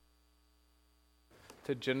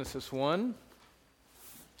to Genesis 1.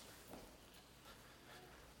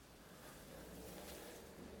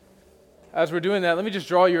 As we're doing that, let me just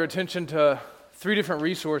draw your attention to 3 different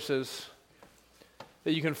resources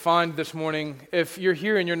that you can find this morning. If you're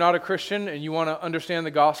here and you're not a Christian and you want to understand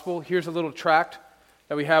the gospel, here's a little tract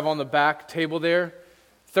that we have on the back table there.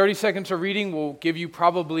 30 seconds of reading will give you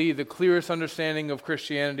probably the clearest understanding of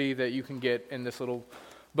Christianity that you can get in this little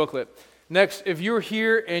booklet. Next, if you're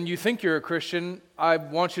here and you think you're a Christian, I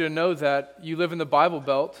want you to know that you live in the Bible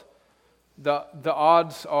Belt. The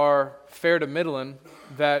odds are fair to middling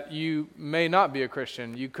that you may not be a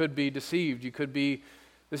Christian. You could be deceived.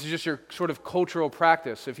 This is just your sort of cultural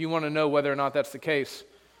practice. If you want to know whether or not that's the case,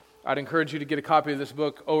 I'd encourage you to get a copy of this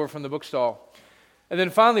book over from the bookstall. And then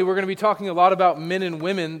finally, we're going to be talking a lot about men and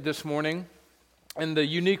women this morning and the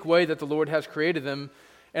unique way that the Lord has created them.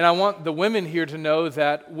 And I want the women here to know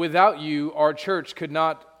that without you, our church could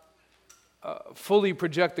not fully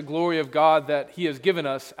project the glory of God that He has given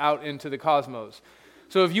us out into the cosmos.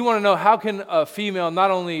 So if you want to know how can a female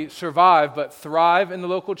not only survive but thrive in the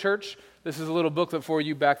local church, this is a little booklet for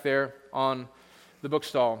you back there on the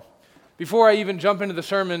bookstall. Before I even jump into the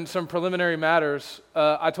sermon, some preliminary matters.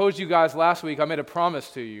 I told you guys last week, I made a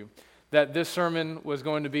promise to you that this sermon was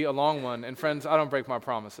going to be a long one. And friends, I don't break my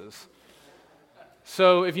promises.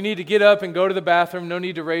 So if you need to get up and go to the bathroom, no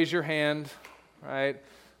need to raise your hand, right?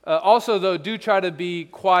 Also, though, do try to be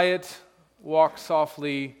quiet, walk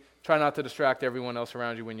softly, try not to distract everyone else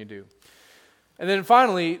around you when you do. And then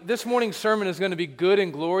finally, this morning's sermon is going to be good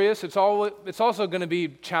and glorious. It's also going to be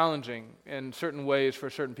challenging in certain ways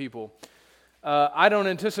for certain people. I don't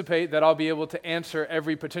anticipate that I'll be able to answer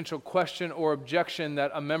every potential question or objection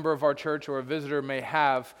that a member of our church or a visitor may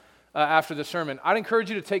have after the sermon. I'd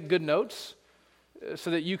encourage you to take good notes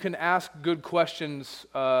so that you can ask good questions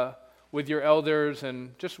with your elders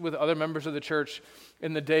and just with other members of the church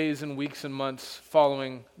in the days and weeks and months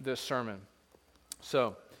following this sermon.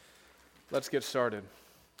 So, let's get started.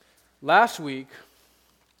 Last week,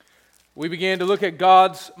 we began to look at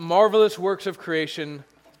God's marvelous works of creation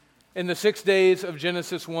in the 6 days of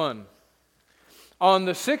Genesis 1. On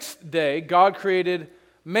the 6th day, God created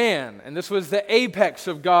man, and this was the apex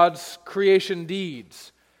of God's creation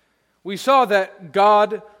deeds. We saw that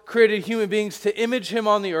God created human beings to image Him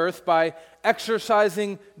on the earth by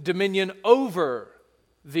exercising dominion over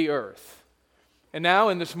the earth. And now,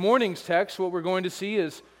 in this morning's text, what we're going to see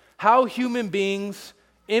is how human beings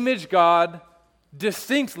image God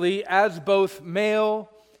distinctly as both male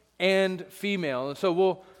and female. And so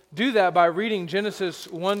we'll do that by reading Genesis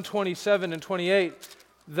 1:27 and 28,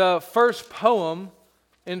 the first poem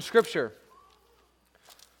in Scripture.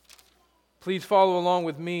 Please follow along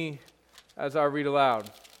with me as I read aloud.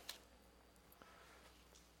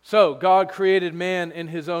 So, God created man in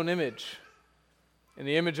His own image. In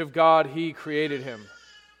the image of God, He created him.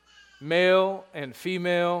 Male and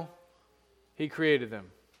female, He created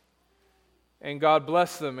them. And God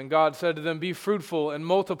blessed them, and God said to them, "Be fruitful and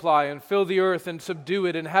multiply and fill the earth and subdue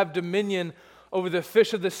it and have dominion over the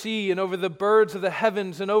fish of the sea and over the birds of the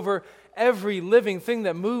heavens and over every living thing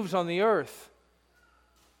that moves on the earth."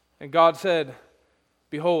 And God said,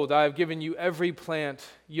 "Behold, I have given you every plant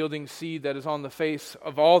yielding seed that is on the face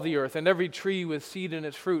of all the earth, and every tree with seed in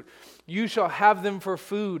its fruit. You shall have them for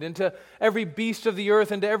food, and to every beast of the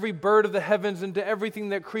earth, and to every bird of the heavens, and to everything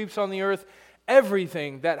that creeps on the earth,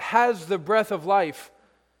 everything that has the breath of life,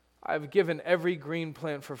 I have given every green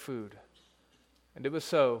plant for food." And it was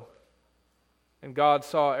so. And God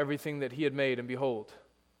saw everything that He had made, and behold,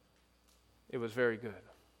 it was very good.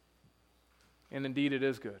 And indeed it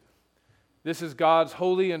is good. This is God's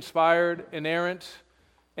holy, inspired, inerrant,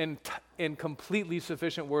 and completely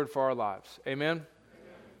sufficient word for our lives. Amen? Amen?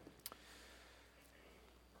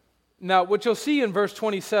 Now, what you'll see in verse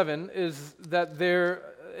 27 is that there,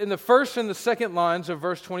 in the first and the second lines of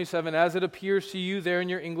verse 27, as it appears to you there in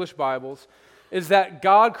your English Bibles, is that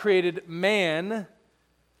God created man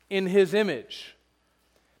in His image.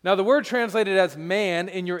 Now, the word translated as man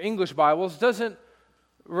in your English Bibles doesn't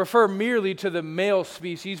refer merely to the male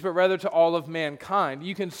species, but rather to all of mankind.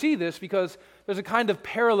 You can see this because there's a kind of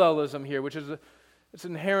parallelism here, which is it's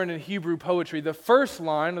inherent in Hebrew poetry. The first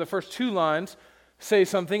line, or the first 2 lines, say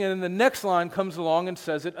something, and then the next line comes along and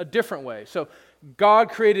says it a different way. So God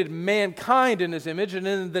created mankind in His image, and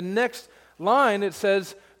in the next line it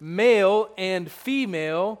says, male and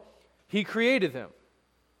female, He created them.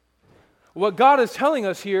 What God is telling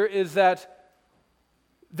us here is that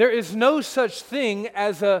there is no such thing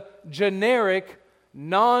as a generic,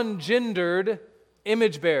 non-gendered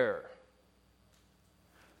image bearer.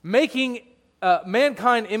 Making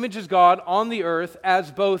mankind images God on the earth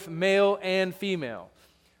as both male and female.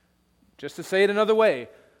 Just to say it another way,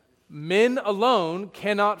 men alone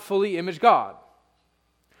cannot fully image God.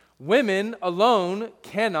 Women alone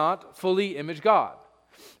cannot fully image God.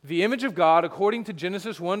 The image of God, according to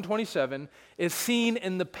Genesis 1:27, is seen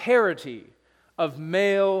in the parity of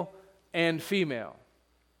male and female.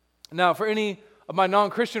 Now, for any of my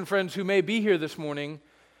non-Christian friends who may be here this morning,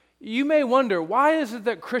 you may wonder, why is it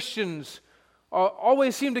that Christians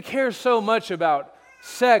always seem to care so much about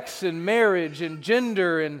sex and marriage and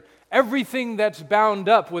gender and everything that's bound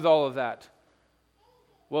up with all of that?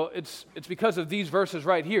 Well, it's because of these verses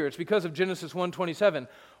right here. It's because of Genesis 1:27.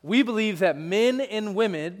 We believe that men and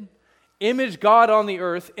women image God on the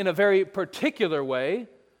earth in a very particular way,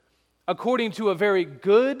 according to a very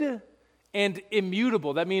good and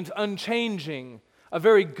immutable, that means unchanging, a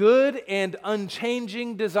very good and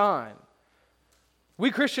unchanging design.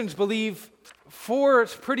 We Christians believe 4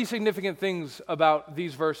 pretty significant things about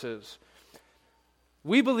these verses.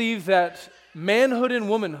 We believe that manhood and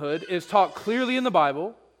womanhood is taught clearly in the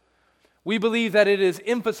Bible. We believe that it is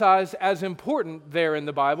emphasized as important there in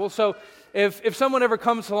the Bible. So if someone ever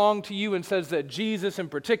comes along to you and says that Jesus in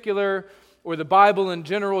particular, or the Bible in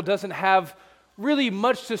general, doesn't have really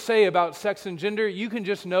much to say about sex and gender, you can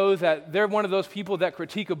just know that they're one of those people that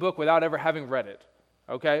critique a book without ever having read it,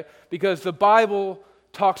 okay? Because the Bible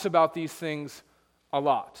talks about these things a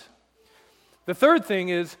lot. The third thing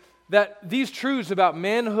is that these truths about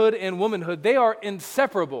manhood and womanhood, they are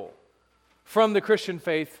inseparable from the Christian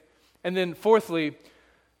faith. And then fourthly,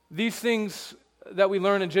 these things that we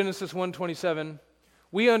learn in Genesis 1:27,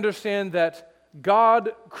 we understand that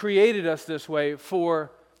God created us this way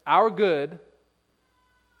for our good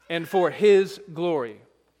and for His glory.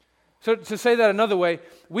 So to say that another way,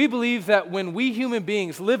 we believe that when we human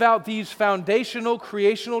beings live out these foundational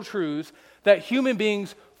creational truths, that human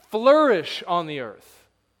beings flourish on the earth.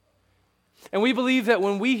 And we believe that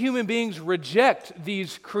when we human beings reject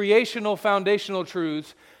these creational foundational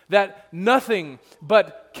truths, that nothing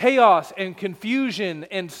but chaos and confusion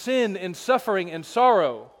and sin and suffering and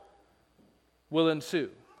sorrow will ensue.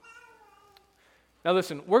 Now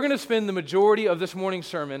listen, we're going to spend the majority of this morning's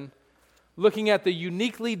sermon looking at the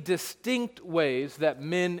uniquely distinct ways that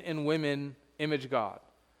men and women image God.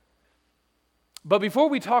 But before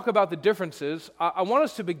we talk about the differences, I want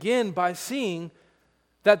us to begin by seeing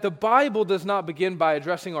that the Bible does not begin by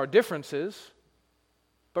addressing our differences,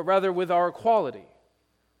 but rather with our equality.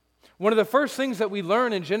 One of the first things that we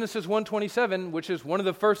learn in Genesis 1:27, which is one of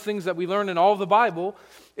the first things that we learn in all of the Bible,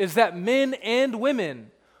 is that men and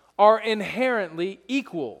women are inherently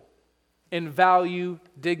equal in value,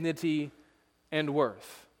 dignity, and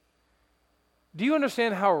worth. Do you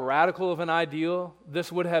understand how radical of an ideal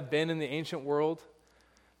this would have been in the ancient world?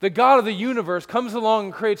 The God of the universe comes along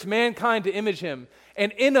and creates mankind to image Him.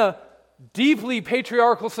 And in a deeply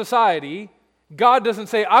patriarchal society, God doesn't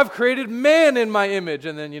say, I've created man in my image,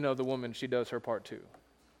 and then, the woman, she does her part too.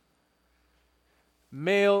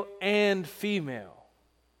 Male and female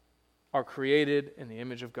are created in the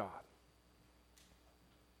image of God.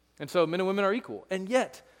 And so men and women are equal. And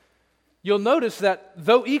yet, you'll notice that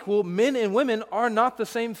though equal, men and women are not the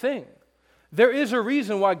same thing. There is a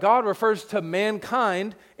reason why God refers to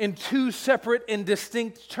mankind in 2 separate and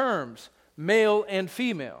distinct terms, male and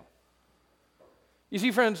female. You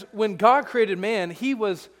see, friends, when God created man, He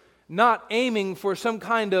was not aiming for some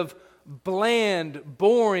kind of bland,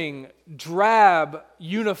 boring, drab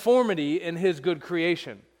uniformity in His good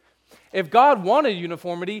creation. If God wanted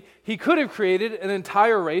uniformity, He could have created an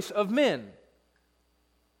entire race of men.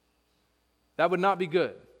 That would not be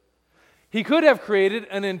good. He could have created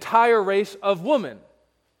an entire race of women.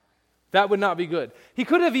 That would not be good. He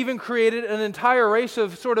could have even created an entire race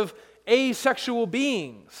of sort of asexual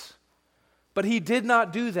beings. But He did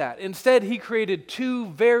not do that. Instead, He created 2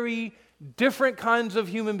 very different kinds of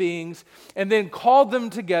human beings and then called them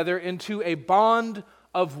together into a bond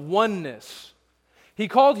of oneness. He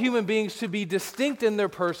called human beings to be distinct in their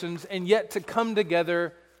persons and yet to come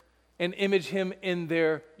together and image Him in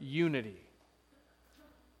their unity.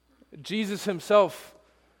 Jesus Himself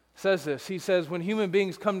says this. He says, when human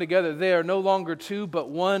beings come together, they are no longer 2 but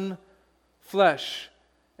one flesh.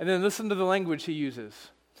 And then listen to the language He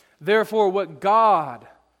uses. Therefore, what God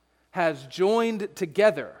has joined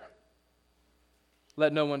together,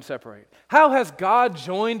 let no one separate. How has God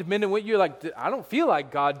joined men and women? You're like, I don't feel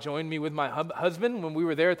like God joined me with my husband when we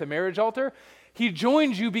were there at the marriage altar. He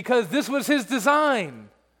joined you because this was His design,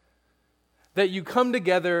 that you come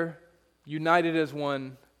together, united as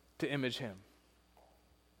one, to image Him.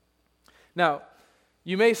 Now,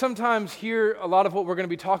 You may sometimes hear a lot of what we're going to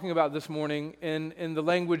be talking about this morning in the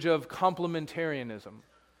language of complementarianism.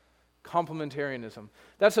 Complementarianism.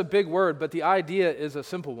 That's a big word, but the idea is a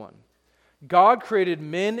simple one. God created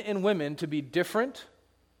men and women to be different,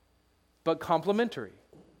 but complementary,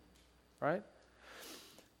 right?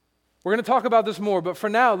 We're going to talk about this more, but for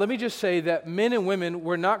now, let me just say that men and women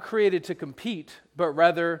were not created to compete, but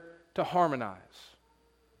rather to harmonize.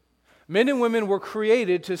 Men and women were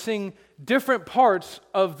created to sing different parts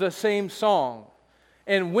of the same song.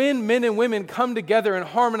 And when men and women come together and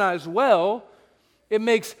harmonize well, it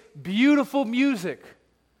makes beautiful music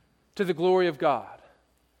to the glory of God.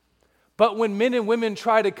 But when men and women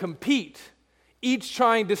try to compete, each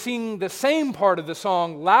trying to sing the same part of the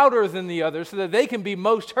song louder than the other so that they can be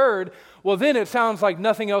most heard, well, then it sounds like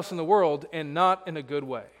nothing else in the world and not in a good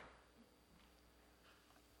way.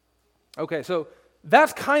 Okay, so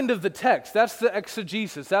that's kind of the text. That's the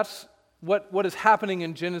exegesis. That's what is happening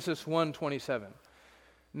in Genesis 1:27.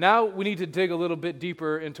 Now we need to dig a little bit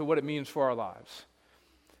deeper into what it means for our lives.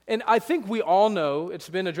 And I think we all know, it's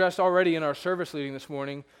been addressed already in our service leading this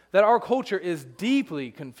morning, that our culture is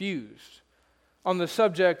deeply confused on the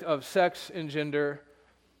subject of sex and gender.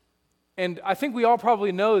 And I think we all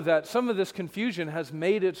probably know that some of this confusion has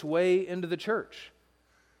made its way into the church.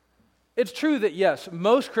 It's true that, yes,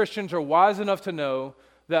 most Christians are wise enough to know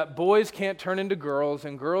that boys can't turn into girls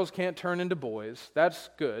and girls can't turn into boys. That's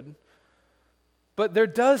good. But there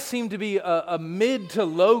does seem to be a mid to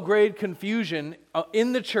low grade confusion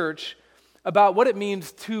in the church about what it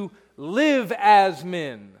means to live as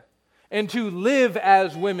men and to live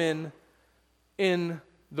as women in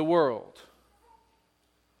the world.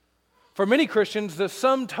 For many Christians, the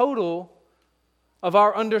sum total of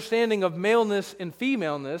our understanding of maleness and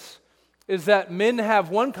femaleness is that men have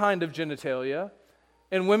one kind of genitalia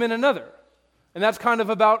and women another. And that's kind of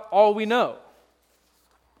about all we know.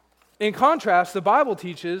 In contrast, the Bible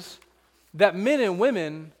teaches that men and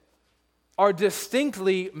women are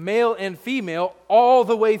distinctly male and female all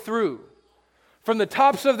the way through, from the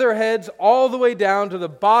tops of their heads all the way down to the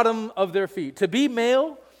bottom of their feet. To be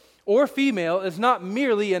male or female is not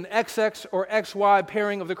merely an XX or XY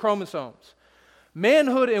pairing of the chromosomes.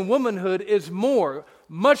 Manhood and womanhood is more,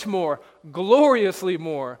 much more, gloriously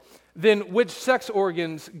more than which sex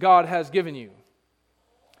organs God has given you.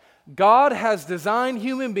 God has designed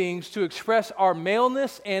human beings to express our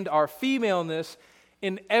maleness and our femaleness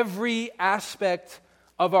in every aspect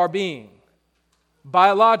of our being.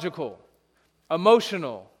 Biological,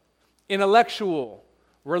 emotional, intellectual,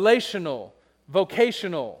 relational,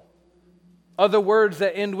 vocational, other words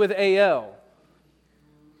that end with AL.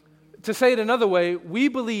 To say it another way, we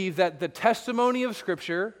believe that the testimony of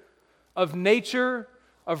Scripture, of nature,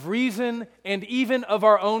 of reason, and even of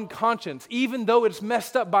our own conscience, even though it's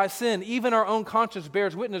messed up by sin, even our own conscience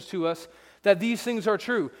bears witness to us that these things are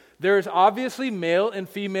true. There is obviously male and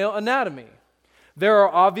female anatomy. There are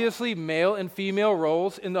obviously male and female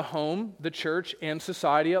roles in the home, the church, and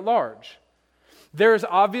society at large. There is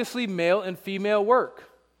obviously male and female work.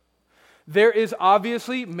 There is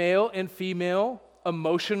obviously male and female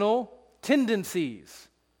emotional tendencies.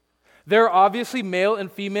 There are obviously male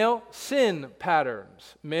and female sin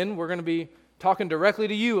patterns. Men, we're going to be talking directly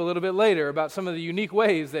to you a little bit later about some of the unique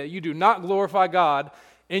ways that you do not glorify God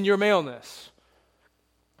in your maleness.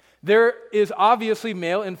 There is obviously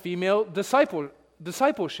male and female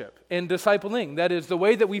discipleship and discipling. That is, the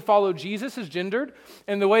way that we follow Jesus is gendered,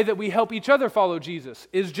 and the way that we help each other follow Jesus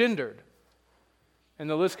is gendered. And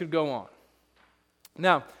the list could go on.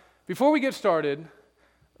 Now, before we get started,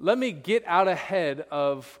 let me get out ahead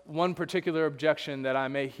of one particular objection that I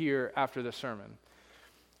may hear after the sermon.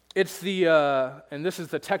 It's the, and this is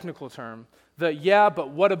the technical term, the yeah,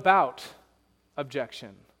 but what about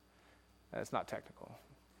objection. That's not technical.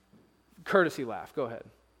 Courtesy laugh, go ahead.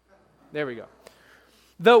 There we go.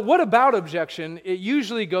 The what about objection, it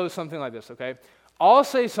usually goes something like this, okay? I'll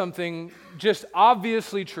say something just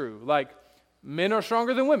obviously true, like men are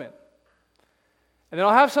stronger than women. And then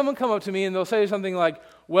I'll have someone come up to me and they'll say something like,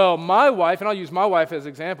 well, my wife, and I'll use my wife as an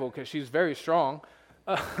example because she's very strong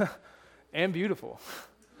and beautiful.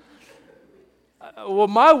 Well,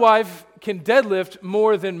 my wife can deadlift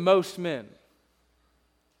more than most men.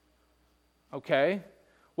 Okay,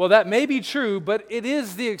 well, that may be true, but it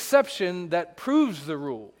is the exception that proves the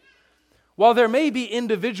rule. While there may be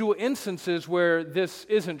individual instances where this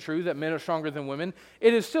isn't true, that men are stronger than women,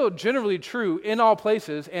 it is still generally true in all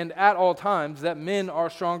places and at all times that men are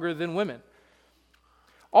stronger than women.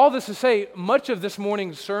 All this to say, much of this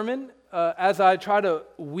morning's sermon, as I try to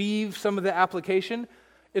weave some of the application,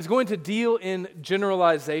 is going to deal in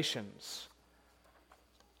generalizations.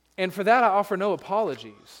 And for that, I offer no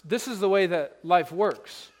apologies. This is the way that life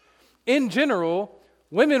works. In general,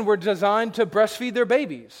 women were designed to breastfeed their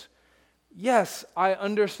babies. Yes, I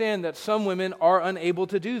understand that some women are unable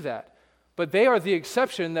to do that, but they are the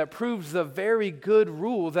exception that proves the very good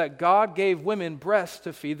rule that God gave women breasts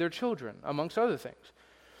to feed their children, amongst other things.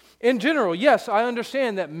 In general, yes, I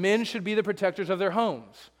understand that men should be the protectors of their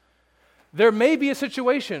homes. There may be a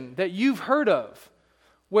situation that you've heard of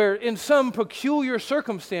where in some peculiar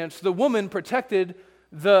circumstance the woman protected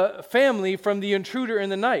the family from the intruder in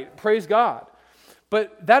the night. Praise God.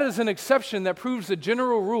 But that is an exception that proves the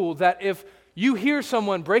general rule that if you hear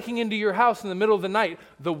someone breaking into your house in the middle of the night,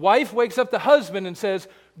 the wife wakes up the husband and says,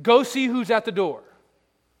 "Go see who's at the door."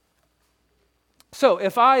 So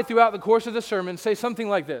if I, throughout the course of the sermon, say something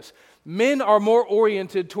like this: men are more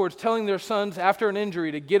oriented towards telling their sons after an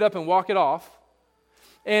injury to get up and walk it off,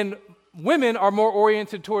 and women are more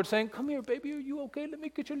oriented towards saying, "Come here, baby, are you okay? Let me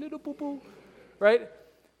get your little boo-boo," right?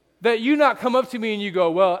 That you not come up to me and you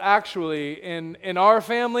go, "Well, actually, in our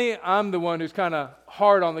family, I'm the one who's kind of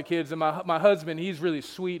hard on the kids, and my husband, he's really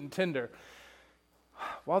sweet and tender."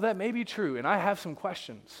 While that may be true, and I have some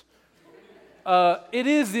questions, it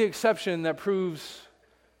is the exception that proves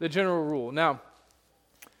the general rule. Now,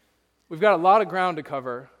 we've got a lot of ground to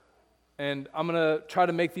cover, and I'm going to try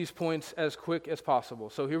to make these points as quick as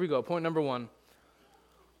possible. So here we go. Point number 1,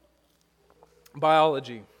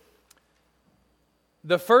 biology.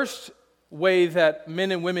 The first way that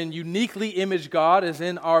men and women uniquely image God is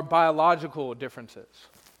in our biological differences.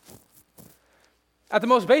 At the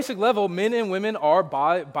most basic level, men and women are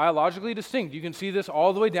biologically distinct. You can see this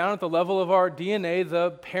all the way down at the level of our DNA,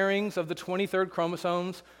 the pairings of the 23rd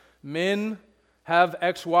chromosomes. Men have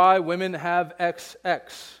XY, women have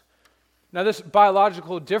XX. Now, this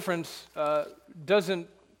biological difference doesn't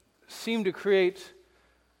seem to create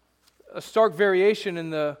a stark variation in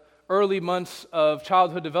the early months of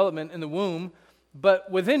childhood development in the womb, but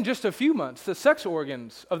within just a few months, the sex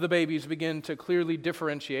organs of the babies begin to clearly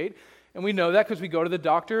differentiate, and we know that because we go to the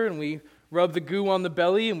doctor and we rub the goo on the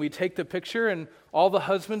belly and we take the picture, and all the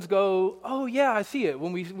husbands go, "Oh yeah, I see it,"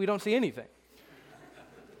 when we don't see anything.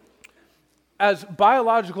 As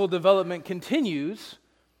biological development continues,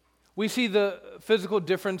 we see the physical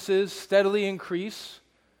differences steadily increase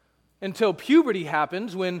until puberty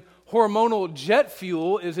happens, when hormonal jet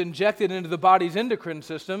fuel is injected into the body's endocrine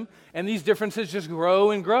system, and these differences just grow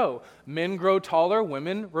and grow. Men grow taller,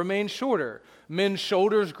 women remain shorter. Men's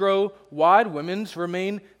shoulders grow wide, women's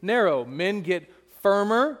remain narrow. Men get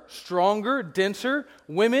firmer, stronger, denser.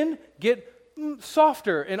 Women get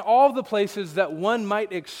softer in all the places that one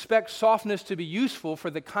might expect softness to be useful for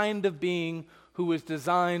the kind of being who was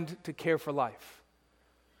designed to care for life.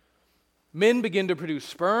 Men begin to produce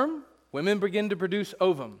sperm, women begin to produce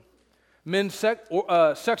ovum. Men's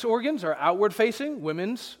sex organs are outward-facing,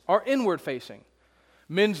 women's are inward-facing.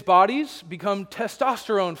 Men's bodies become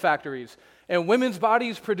testosterone factories, and women's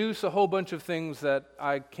bodies produce a whole bunch of things that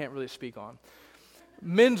I can't really speak on.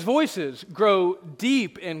 Men's voices grow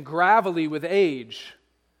deep and gravelly with age.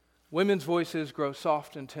 Women's voices grow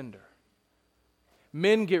soft and tender.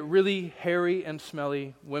 Men get really hairy and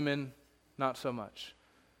smelly, women not so much.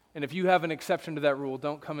 And if you have an exception to that rule,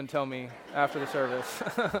 don't come and tell me after the service.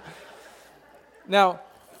 Now,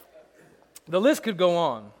 the list could go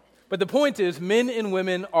on, but the point is men and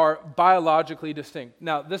women are biologically distinct.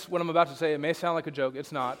 Now, what I'm about to say, it may sound like a joke.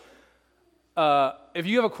 It's not. If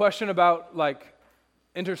you have a question about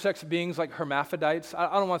intersex beings like hermaphrodites,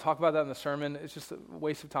 I don't want to talk about that in the sermon. It's just a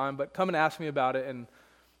waste of time, but come and ask me about it and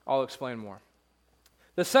I'll explain more.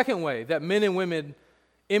 The second way that men and women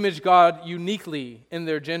image God uniquely in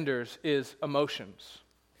their genders is emotions.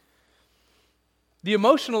 The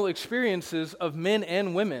emotional experiences of men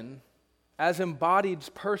and women as embodied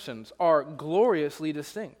persons are gloriously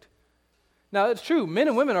distinct. Now, it's true, men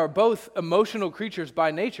and women are both emotional creatures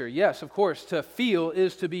by nature. Yes, of course, to feel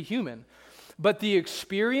is to be human. But the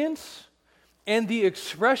experience and the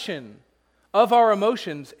expression of our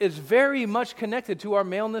emotions is very much connected to our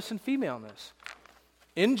maleness and femaleness.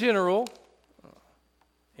 In general,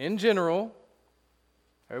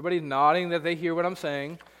 everybody's nodding that they hear what I'm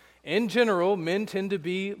saying. In general, men tend to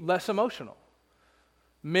be less emotional.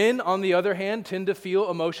 Men, on the other hand, tend to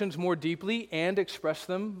feel emotions more deeply and express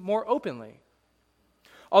them more openly.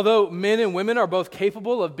 Although men and women are both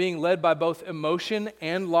capable of being led by both emotion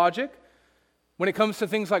and logic, when it comes to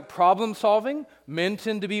things like problem solving, men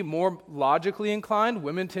tend to be more logically inclined,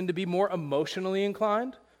 women tend to be more emotionally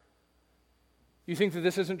inclined. You think that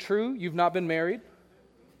this isn't true? You've not been married?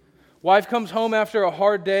 Wife comes home after a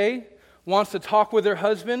hard day, wants to talk with her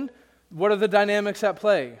husband. What are the dynamics at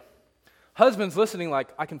play? Husband's listening like,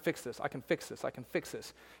 I can fix this, I can fix this, I can fix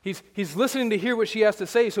this. He's listening to hear what she has to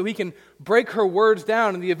say so he can break her words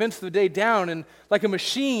down and the events of the day down and like a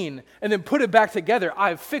machine and then put it back together.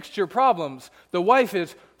 I've fixed your problems. The wife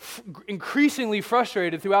is increasingly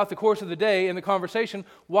frustrated throughout the course of the day in the conversation.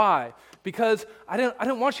 Why? Because I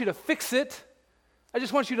don't want you to fix it. I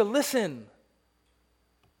just want you to listen.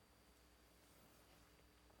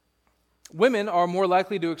 Women are more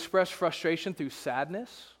likely to express frustration through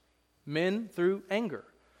sadness, men through anger.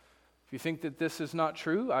 If you think that this is not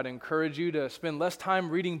true, I'd encourage you to spend less time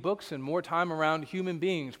reading books and more time around human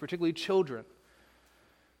beings, particularly children.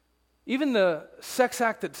 Even the sex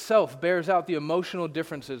act itself bears out the emotional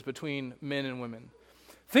differences between men and women.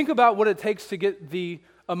 Think about what it takes to get the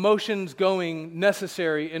emotions going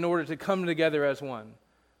necessary in order to come together as one.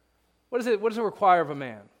 What does it require of a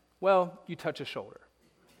man? Well, you touch a shoulder,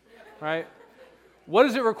 right? What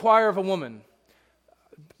does it require of a woman?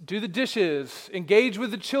 Do the dishes, engage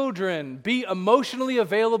with the children, be emotionally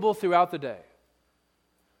available throughout the day.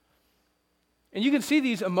 And you can see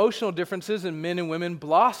these emotional differences in men and women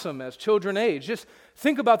blossom as children age. Just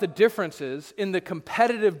think about the differences in the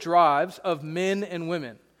competitive drives of men and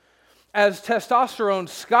women. As testosterone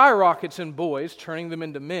skyrockets in boys, turning them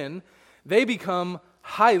into men, they become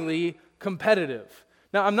highly competitive.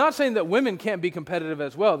 Now, I'm not saying that women can't be competitive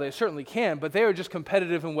as well. They certainly can, but they are just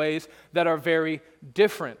competitive in ways that are very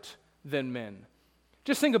different than men.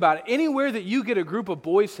 Just think about it. Anywhere that you get a group of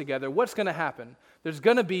boys together, what's going to happen? There's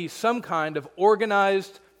going to be some kind of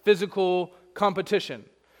organized physical competition.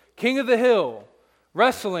 King of the hill,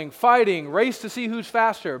 wrestling, fighting, race to see who's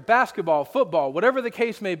faster, basketball, football, whatever the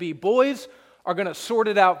case may be, boys are going to sort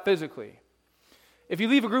it out physically. If you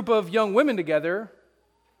leave a group of young women together,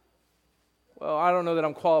 well, I don't know that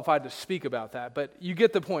I'm qualified to speak about that, but you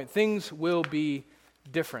get the point. Things will be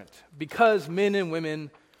different because men and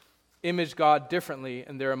women image God differently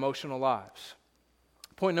in their emotional lives.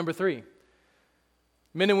 Point number 3.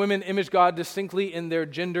 Men and women image God distinctly in their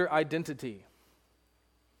gender identity.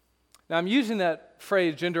 Now, I'm using that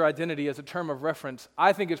phrase, gender identity, as a term of reference.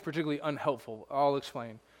 I think it's particularly unhelpful. I'll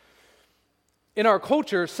explain. In our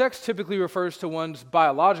culture, sex typically refers to one's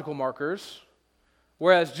biological markers,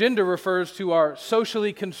 whereas gender refers to our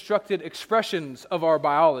socially constructed expressions of our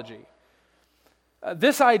biology.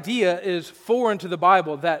 This idea is foreign to the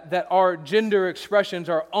Bible, that our gender expressions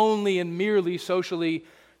are only and merely socially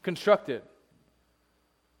constructed.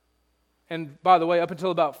 And by the way, up until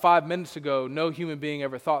about 5 minutes ago, no human being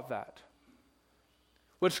ever thought that.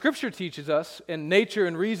 What Scripture teaches us, and nature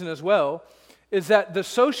and reason as well, is that the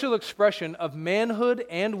social expression of manhood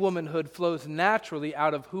and womanhood flows naturally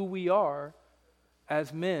out of who we are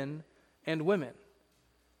as men and women.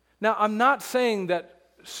 Now, I'm not saying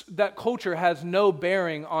that culture has no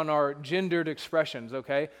bearing on our gendered expressions,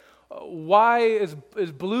 okay? Why is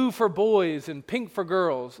blue for boys and pink for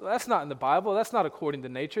girls? That's not in the Bible. That's not according to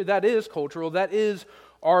nature. That is cultural. That is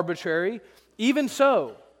arbitrary. Even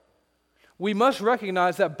so, we must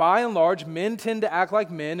recognize that by and large, men tend to act like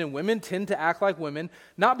men and women tend to act like women,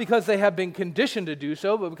 not because they have been conditioned to do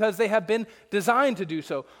so, but because they have been designed to do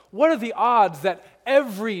so. What are the odds that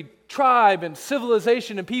every tribe and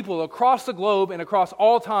civilization and people across the globe and across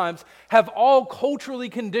all times have all culturally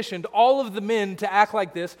conditioned all of the men to act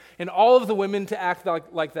like this and all of the women to act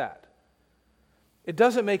like that? It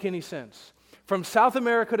doesn't make any sense. From South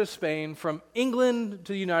America to Spain, from England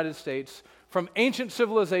to the United States, from ancient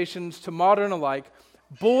civilizations to modern alike,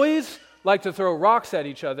 boys like to throw rocks at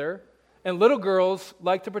each other, and little girls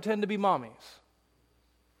like to pretend to be mommies.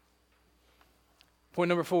 Point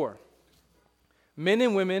number 4. Men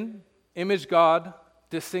and women image God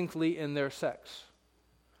distinctly in their sex.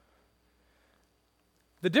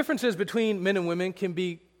 The differences between men and women can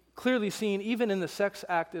be clearly seen even in the sex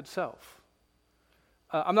act itself.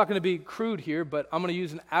 I'm not going to be crude here, but I'm going to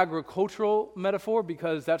use an agricultural metaphor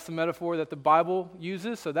because that's the metaphor that the Bible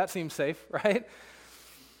uses, so that seems safe, right?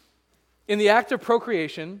 In the act of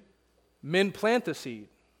procreation, men plant the seed,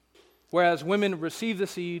 whereas women receive the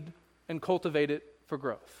seed and cultivate it for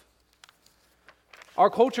growth. Our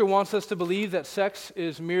culture wants us to believe that sex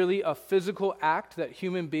is merely a physical act that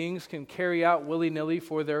human beings can carry out willy-nilly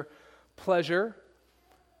for their pleasure,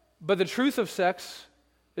 but the truth of sex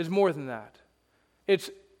is more than that. It's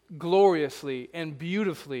gloriously and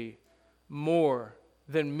beautifully more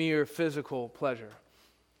than mere physical pleasure.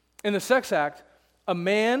 In the sex act, a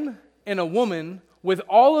man and a woman, with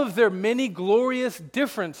all of their many glorious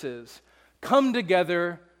differences, come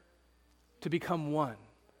together to become one.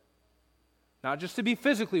 Not just to be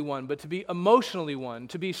physically one, but to be emotionally one,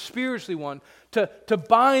 to be spiritually one, to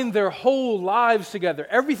bind their whole lives together.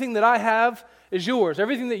 Everything that I have is yours.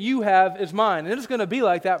 Everything that you have is mine. And it's going to be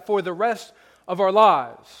like that for the rest of our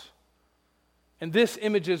lives. And this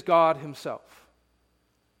images God himself.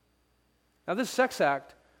 Now, this sex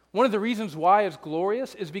act, one of the reasons why it's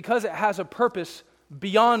glorious is because it has a purpose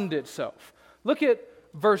beyond itself. Look at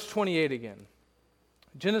verse 28 again.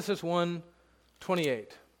 Genesis 1:28.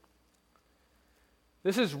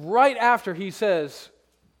 This is right after he says,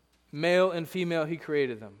 male and female he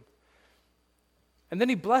created them. And then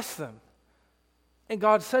he blessed them. And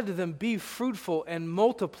God said to them, be fruitful and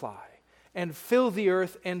multiply and fill the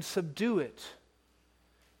earth and subdue it.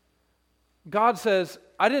 God says,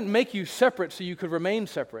 I didn't make you separate so you could remain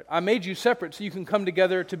separate. I made you separate so you can come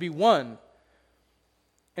together to be one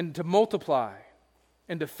and to multiply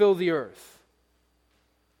and to fill the earth.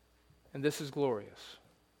 And this is glorious.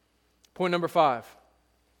 Point number 5.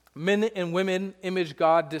 Men and women image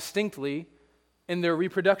God distinctly in their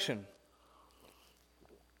reproduction.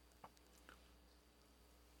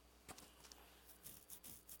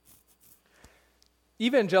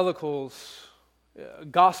 Evangelicals,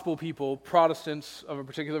 gospel people, Protestants of a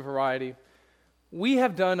particular variety, we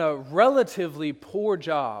have done a relatively poor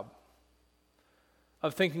job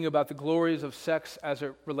of thinking about the glories of sex as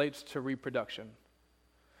it relates to reproduction.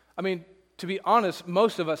 I mean, to be honest,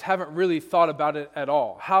 most of us haven't really thought about it at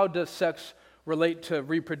all. How does sex relate to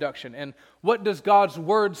reproduction? And what does God's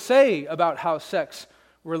word say about how sex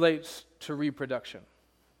relates to reproduction?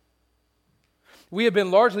 We have been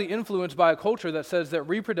largely influenced by a culture that says that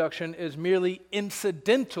reproduction is merely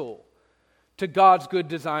incidental to God's good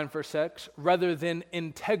design for sex rather than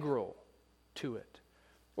integral to it.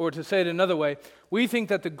 Or to say it another way, we think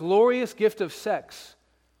that the glorious gift of sex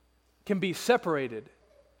can be separated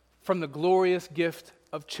from the glorious gift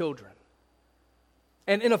of children.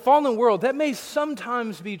 And in a fallen world, that may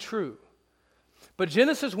sometimes be true. But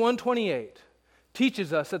Genesis 1:28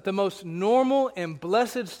 teaches us that the most normal and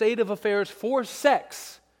blessed state of affairs for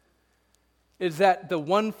sex is that the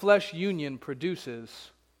one flesh union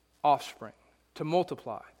produces offspring to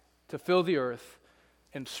multiply, to fill the earth,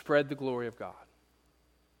 and spread the glory of God.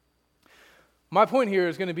 My point here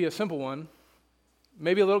is going to be a simple one,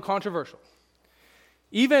 maybe a little controversial.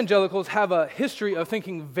 Evangelicals have a history of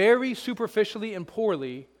thinking very superficially and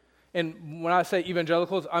poorly, and when I say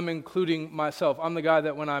evangelicals, I'm including myself. I'm the guy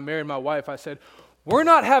that when I married my wife, I said, we're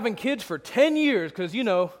not having kids for 10 years because,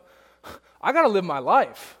 I got to live my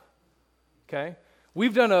life, okay?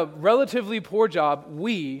 We've done a relatively poor job,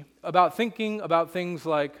 about thinking about things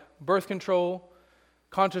like birth control,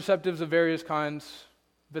 contraceptives of various kinds,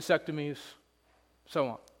 vasectomies, so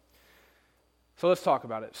on. So let's talk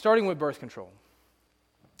about it, starting with birth control.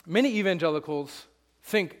 Many evangelicals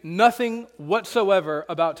think nothing whatsoever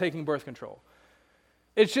about taking birth control.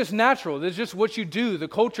 It's just natural. It's just what you do. The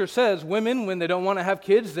culture says women, when they don't want to have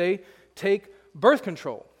kids, they take birth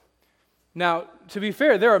control. Now, to be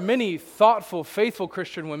fair, there are many thoughtful, faithful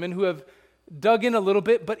Christian women who have dug in a little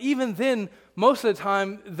bit, but even then, most of the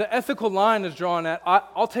time, the ethical line is drawn at,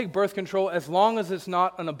 I'll take birth control as long as it's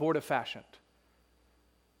not an abortive fashion.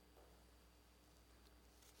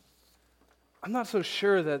 I'm not so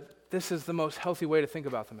sure that this is the most healthy way to think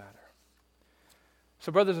about the matter.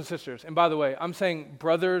 So brothers and sisters, and by the way, I'm saying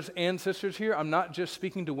brothers and sisters here. I'm not just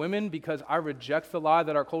speaking to women because I reject the lie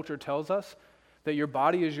that our culture tells us that your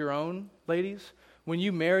body is your own, ladies. When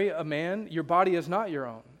you marry a man, your body is not your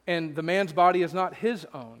own, and the man's body is not his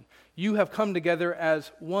own. You have come together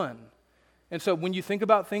as one. And so when you think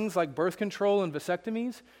about things like birth control and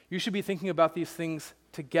vasectomies, you should be thinking about these things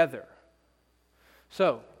together.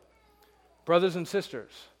 So, brothers and sisters,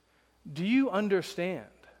 do you understand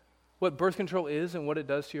what birth control is and what it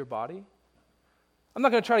does to your body? I'm not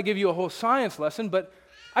going to try to give you a whole science lesson, but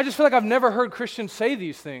I just feel like I've never heard Christians say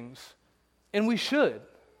these things, and we should.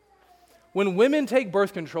 When women take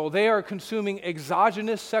birth control, they are consuming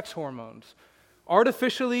exogenous sex hormones,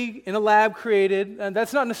 artificially in a lab created, and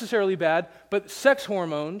that's not necessarily bad, but sex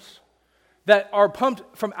hormones that are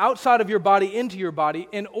pumped from outside of your body into your body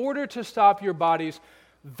in order to stop your body's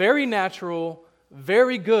very natural,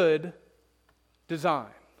 very good design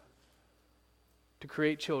to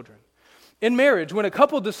create children. In marriage, when a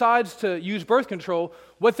couple decides to use birth control,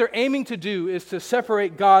 what they're aiming to do is to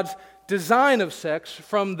separate God's design of sex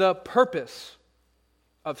from the purpose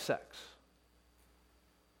of sex.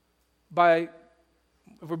 By,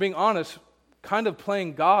 if we're being honest, kind of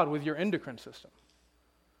playing God with your endocrine system.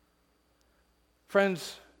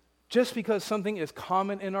 Friends, just because something is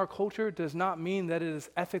common in our culture does not mean that it is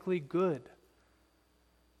ethically good.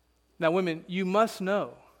 Now, women, you must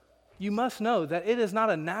know you must know that it is not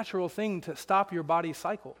a natural thing to stop your body's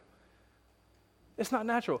cycle. It's not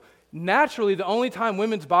natural. Naturally, the only time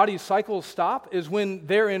women's bodies' cycles stop is when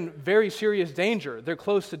they're in very serious danger. They're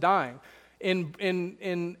close to dying. In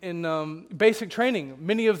basic training,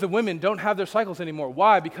 many of the women don't have their cycles anymore.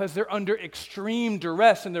 Why? Because they're under extreme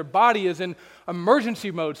duress and their body is in emergency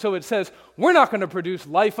mode. So it says, we're not going to produce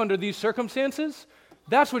life under these circumstances.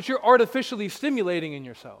 That's what you're artificially stimulating in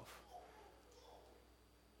yourself.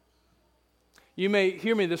 You may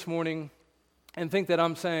hear me this morning and think that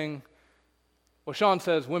I'm saying, well, Sean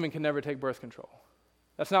says women can never take birth control.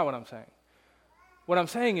 That's not what I'm saying. What I'm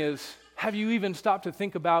saying is, have you even stopped to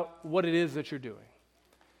think about what it is that you're doing?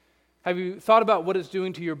 Have you thought about what it's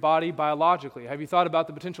doing to your body biologically? Have you thought about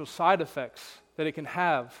the potential side effects that it can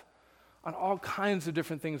have on all kinds of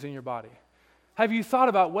different things in your body? Have you thought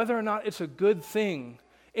about whether or not it's a good thing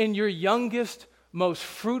in your youngest, most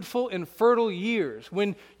fruitful and fertile years,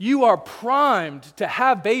 when you are primed to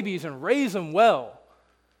have babies and raise them well,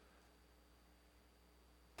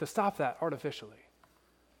 to stop that artificially?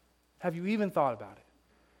 Have you even thought about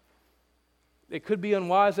it? It could be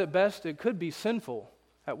unwise at best. It could be sinful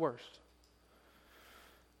at worst.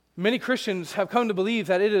 Many Christians have come to believe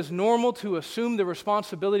that it is normal to assume the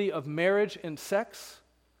responsibility of marriage and sex,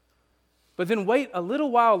 but then wait a little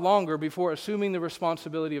while longer before assuming the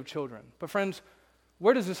responsibility of children. But friends,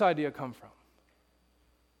 where does this idea come from?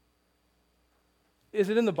 Is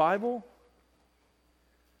it in the Bible?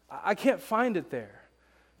 I can't find it there.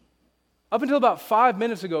 Up until about 5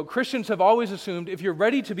 minutes ago, Christians have always assumed if you're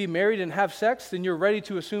ready to be married and have sex, then you're ready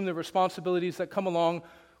to assume the responsibilities that come along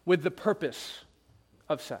with the purpose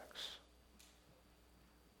of sex.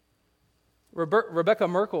 Rebecca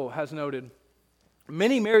Merkel has noted,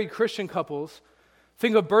 many married Christian couples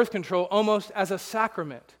think of birth control almost as a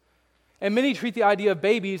sacrament, and many treat the idea of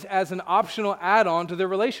babies as an optional add-on to their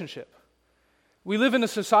relationship. We live in a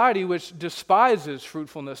society which despises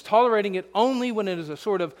fruitfulness, tolerating it only when it is a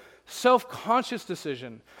sort of self-conscious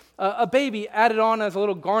decision. A baby added on as a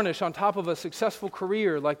little garnish on top of a successful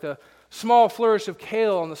career, like the small flourish of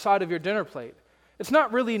kale on the side of your dinner plate. It's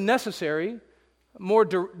not really necessary, more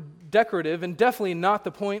decorative, and definitely not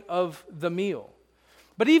the point of the meal.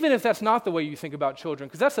 But even if that's not the way you think about children,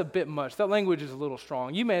 because that's a bit much, that language is a little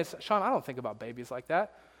strong. You may say, Sean, I don't think about babies like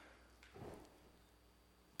that.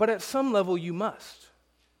 But at some level you must.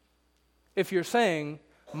 If you're saying,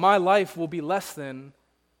 my life will be less than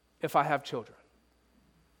if I have children.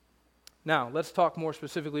 Now, let's talk more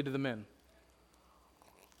specifically to the men.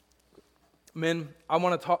 Men, I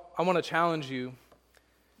want to challenge you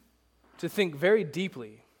to think very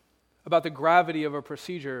deeply about the gravity of a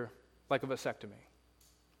procedure like a vasectomy.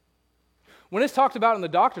 When it's talked about in the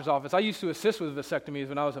doctor's office, I used to assist with vasectomies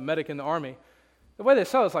when I was a medic in the Army. The way they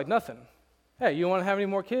sell it's like nothing. Hey, you want to have any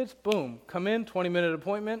more kids? Boom, come in, 20-minute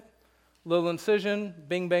appointment, little incision,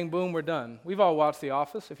 bing, bang, boom, we're done. We've all watched The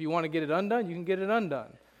Office. If you want to get it undone, you can get it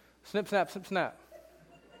undone. Snip, snap, snip, snap.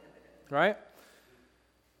 Right?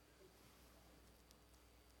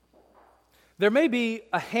 There may be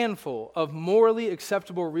a handful of morally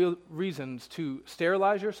acceptable reasons to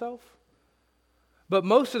sterilize yourself, but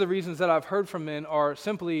most of the reasons that I've heard from men are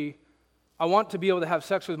simply, I want to be able to have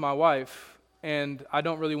sex with my wife, and I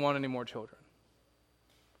don't really want any more children.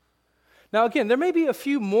 Now again, there may be a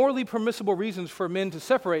few morally permissible reasons for men to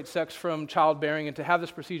separate sex from childbearing and to have this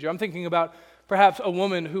procedure. I'm thinking about perhaps a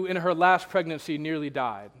woman who in her last pregnancy nearly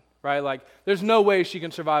died, right? Like, there's no way she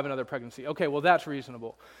can survive another pregnancy. Okay, well, that's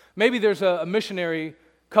reasonable. Maybe there's a missionary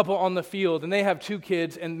couple on the field, and they have 2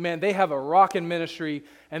 kids, and man, they have a rockin' ministry,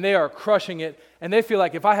 and they are crushing it, and they feel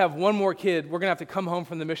like if I have one more kid, we're going to have to come home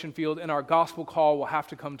from the mission field, and our gospel call will have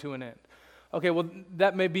to come to an end. Okay, well,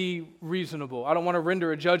 that may be reasonable. I don't want to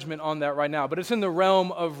render a judgment on that right now, but it's in the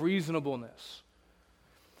realm of reasonableness.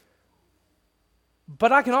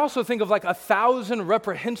 But I can also think of like 1,000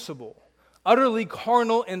 reprehensible, utterly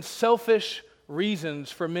carnal and selfish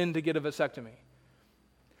reasons for men to get a vasectomy.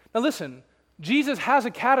 Now listen, Jesus has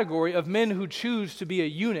a category of men who choose to be a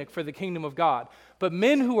eunuch for the kingdom of God, but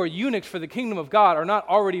men who are eunuchs for the kingdom of God are not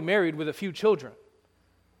already married with a few children.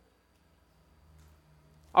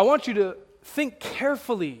 I want you to think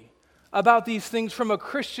carefully about these things from a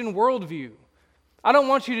Christian worldview. I don't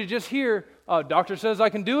want you to just hear, doctor says I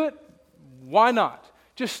can do it, why not?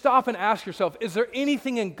 Just stop and ask yourself, is there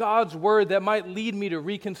anything in God's word that might lead me to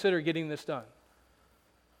reconsider getting this done?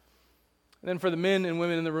 And then for the men and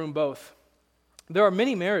women in the room both, there are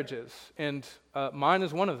many marriages, and mine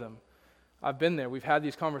is one of them. I've been there. We've had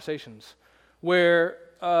these conversations where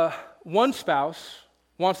one spouse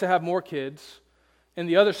wants to have more kids and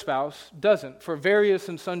the other spouse doesn't for various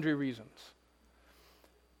and sundry reasons.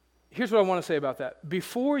 here's what I want to say about that.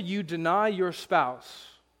 Before you deny your spouse,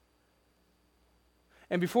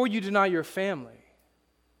 and before you deny your family,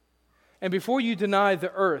 and before you deny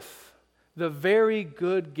the earth, the very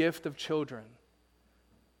good gift of children,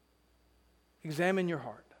 examine your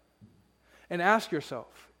heart and ask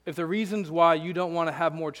yourself if the reasons why you don't want to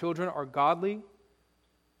have more children are godly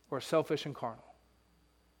or selfish and carnal.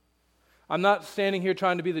 I'm not standing here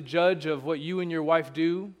trying to be the judge of what you and your wife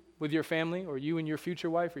do with your family, or you and your future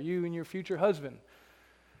wife, or you and your future husband.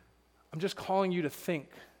 I'm just calling you to think,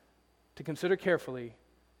 to consider carefully,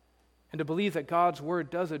 and to believe that God's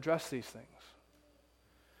word does address these things.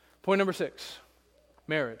 Point number 6,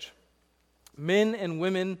 marriage. Men and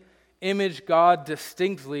women image God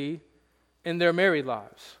distinctly in their married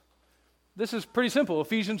lives. This is pretty simple.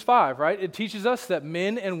 Ephesians 5, right? It teaches us that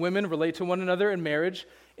men and women relate to one another in marriage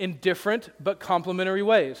in different but complementary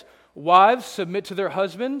ways. Wives submit to their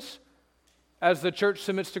husbands as the church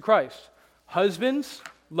submits to Christ. Husbands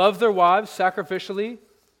love their wives sacrificially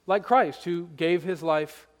like Christ, who gave his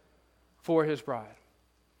life for his bride.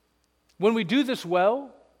 When we do this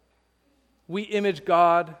well, we image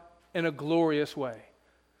God in a glorious way.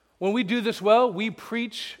 When we do this well, we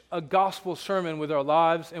preach a gospel sermon with our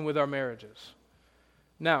lives and with our marriages.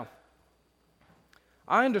 Now,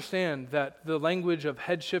 I understand that the language of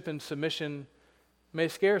headship and submission may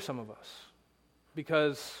scare some of us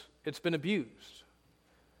because it's been abused.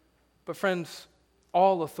 But friends,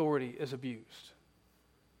 all authority is abused.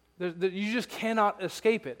 You just cannot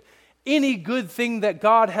escape it. Any good thing that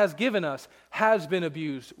God has given us has been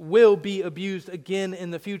abused, will be abused again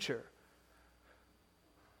in the future.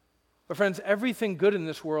 But friends, everything good in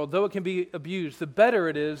this world, though it can be abused, the better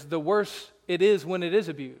it is, the worse it is when it is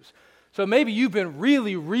abused. So maybe you've been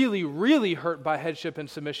really, really, really hurt by headship and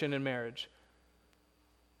submission in marriage.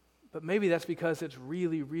 But maybe that's because it's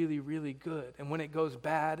really, really, really good. And when it goes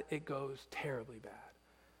bad, it goes terribly bad.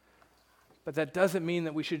 But that doesn't mean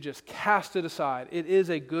that we should just cast it aside. It is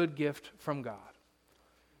a good gift from God.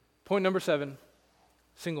 Point number 7,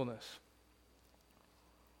 singleness.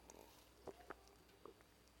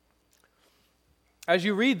 As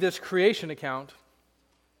you read this creation account,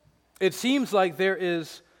 it seems like there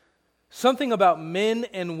is something about men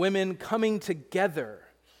and women coming together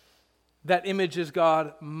that images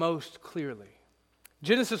God most clearly.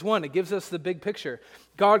 Genesis 1, it gives us the big picture.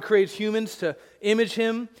 God creates humans to image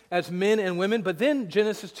him as men and women, but then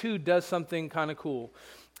Genesis 2 does something kind of cool.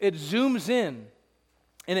 It zooms in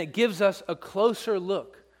and it gives us a closer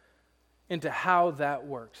look into how that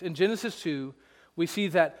works. In Genesis 2, we see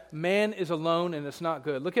that man is alone and it's not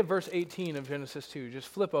good. Look at verse 18 of Genesis 2. Just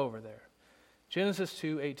flip over there. Genesis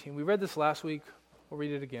 2:18. We read this last week. We'll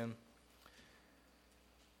read it again.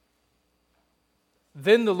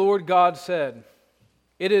 Then the Lord God said,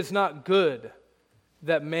 "It is not good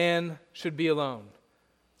that man should be alone.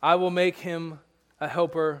 I will make him a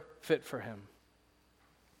helper fit for him."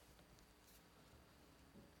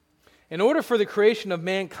 In order for the creation of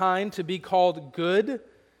mankind to be called good,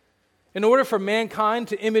 in order for mankind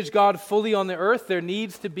to image God fully on the earth, there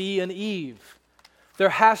needs to be an Eve. There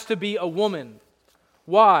has to be a woman.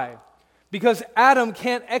 Why? Because Adam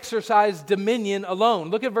can't exercise dominion alone.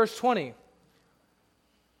 Look at verse 20.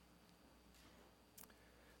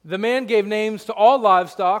 The man gave names to all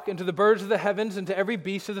livestock and to the birds of the heavens and to every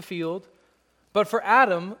beast of the field. But for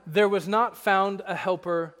Adam, there was not found a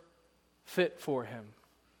helper fit for him.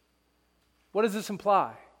 What does this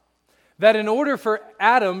imply? That in order for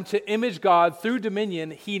Adam to image God through dominion,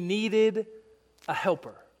 he needed a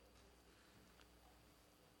helper.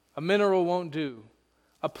 A mineral won't do.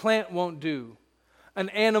 A plant won't do. An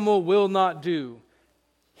animal will not do.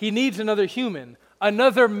 He needs another human.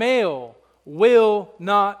 Another male will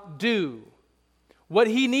not do. What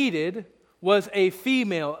he needed was a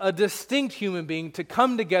female, a distinct human being to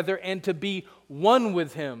come together and to be one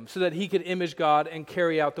with him so that he could image God and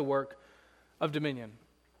carry out the work of dominion.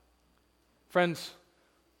 Friends,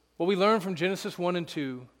 what we learn from Genesis 1 and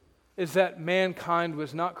 2 is that mankind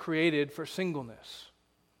was not created for singleness.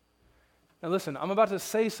 Now listen, I'm about to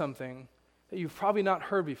say something that you've probably not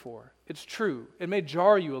heard before. It's true. It may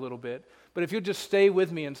jar you a little bit, but if you'll just stay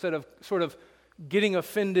with me instead of sort of getting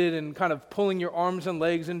offended and kind of pulling your arms and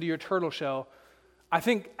legs into your turtle shell, I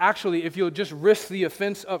think actually if you'll just risk the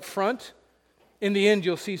offense up front, in the end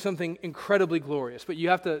you'll see something incredibly glorious. But you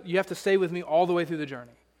have to stay with me all the way through the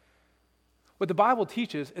journey. What the Bible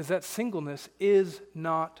teaches is that singleness is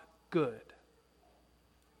not good.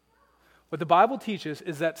 What the Bible teaches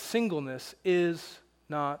is that singleness is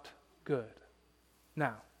not good.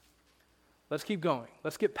 Now, let's keep going.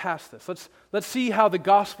 Let's get past this. Let's see how the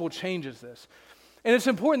gospel changes this. And it's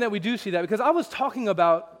important that we do see that, because I was talking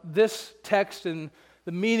about this text and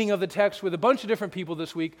the meaning of the text with a bunch of different people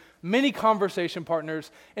this week, many conversation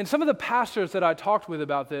partners, and some of the pastors that I talked with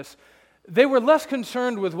about this, they were less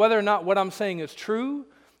concerned with whether or not what I'm saying is true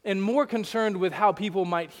and more concerned with how people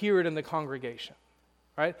might hear it in the congregation,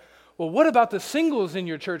 right? Well, what about the singles in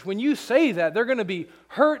your church? When you say that, they're going to be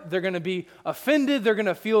hurt, they're going to be offended, they're going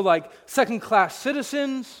to feel like second-class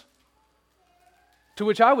citizens. To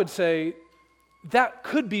which I would say, that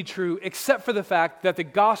could be true, except for the fact that the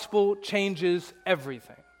gospel changes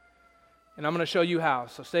everything. And I'm going to show you how,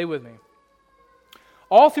 so stay with me.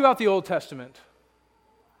 All throughout the Old Testament,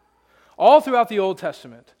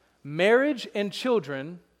 marriage and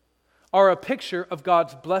children are a picture of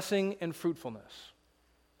God's blessing and fruitfulness.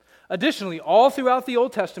 Additionally, all throughout the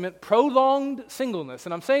Old Testament, prolonged singleness,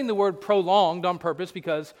 and I'm saying the word prolonged on purpose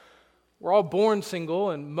because we're all born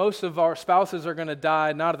single, and most of our spouses are going to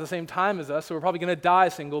die not at the same time as us, so we're probably going to die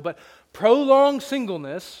single. But prolonged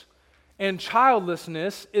singleness and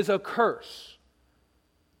childlessness is a curse.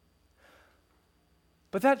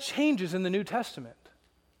 But that changes in the New Testament.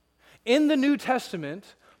 In the New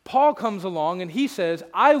Testament, Paul comes along and he says,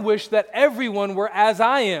 I wish that everyone were as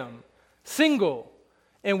I am, single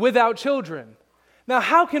and without children. Now,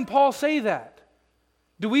 how can Paul say that?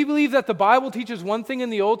 Do we believe that the Bible teaches one thing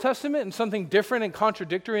in the Old Testament and something different and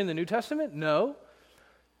contradictory in the New Testament? No.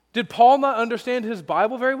 Did Paul not understand his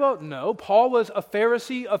Bible very well? No. Paul was a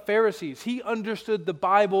Pharisee of Pharisees. He understood the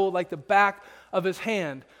Bible like the back of his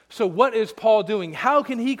hand. So what is Paul doing? How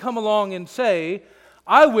can he come along and say,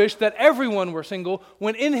 I wish that everyone were single,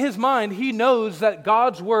 when in his mind he knows that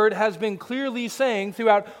God's word has been clearly saying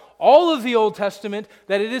throughout all of the Old Testament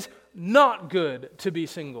that it is not good to be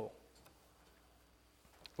single?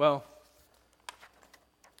 Well,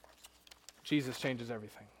 Jesus changes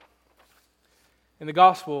everything. In the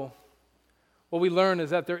gospel, what we learn is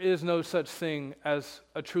that there is no such thing as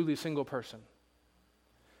a truly single person.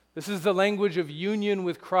 This is the language of union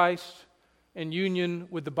with Christ and union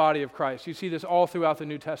with the body of Christ. You see this all throughout the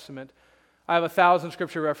New Testament. I have 1,000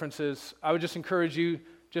 scripture references. I would just encourage you,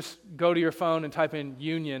 just go to your phone and type in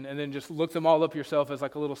union and then just look them all up yourself as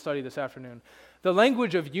like a little study this afternoon. The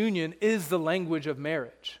language of union is the language of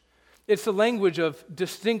marriage. It's the language of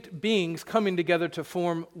distinct beings coming together to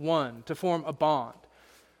form one, to form a bond.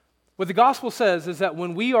 What the gospel says is that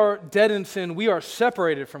when we are dead in sin, we are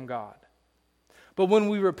separated from God. But when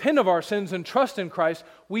we repent of our sins and trust in Christ,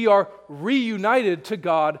 we are reunited to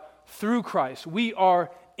God through Christ. We are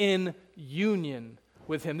in union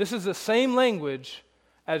with Him. This is the same language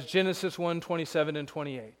as Genesis 1:27 and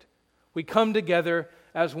 28. We come together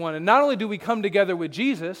as one. And not only do we come together with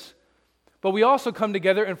Jesus, but we also come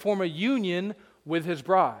together and form a union with His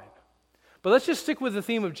bride. But let's just stick with the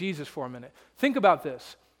theme of Jesus for a minute. Think about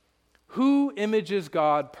this. Who images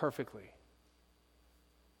God perfectly?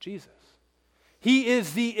 Jesus. He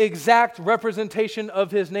is the exact representation of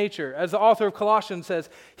His nature. As the author of Colossians says,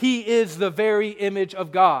 He is the very image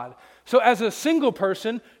of God. So as a single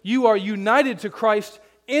person, you are united to Christ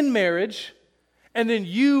in marriage, and then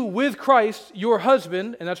you with Christ, your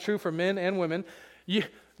husband, and that's true for men and women,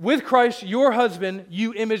 with Christ, your husband,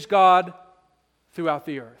 you image God throughout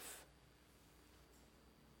the earth.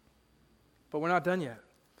 But we're not done yet.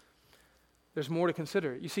 There's more to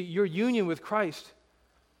consider. You see, your union with Christ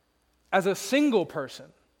as a single person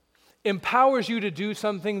empowers you to do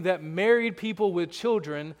something that married people with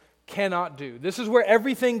children cannot do. This is where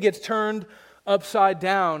everything gets turned upside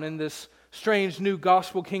down in this strange new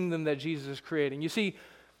gospel kingdom that Jesus is creating. You see,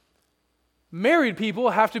 married people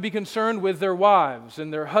have to be concerned with their wives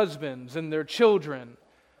and their husbands and their children.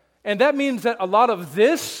 And that means that a lot of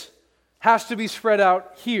this has to be spread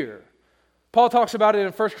out here. Paul talks about it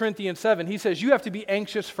in 1 Corinthians 7. He says, you have to be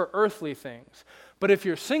anxious for earthly things. But if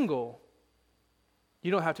you're single,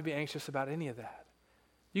 you don't have to be anxious about any of that.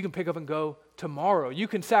 You can pick up and go tomorrow. You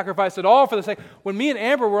can sacrifice it all for the sake. When me and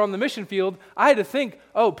Amber were on the mission field, I had to think,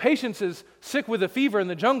 Patience is sick with a fever in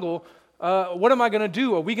the jungle. What am I going to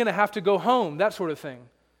do? Are we going to have to go home? That sort of thing.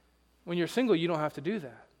 When you're single, you don't have to do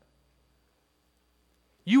that.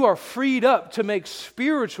 You are freed up to make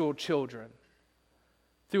spiritual children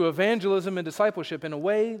through evangelism and discipleship in a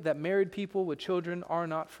way that married people with children are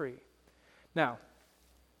not free. Now,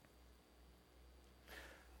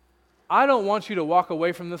 I don't want you to walk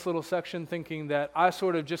away from this little section thinking that I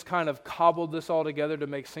sort of just kind of cobbled this all together to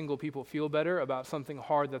make single people feel better about something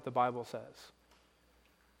hard that the Bible says.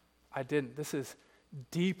 I didn't. This is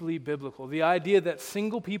deeply biblical. The idea that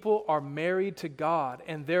single people are married to God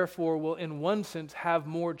and therefore will in one sense have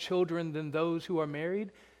more children than those who are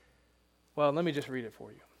married. Well, let me just read it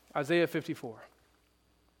for you. Isaiah 54.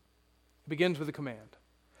 It begins with a command.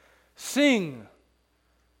 Sing,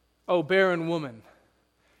 O barren woman,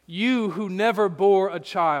 you who never bore a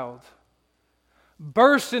child.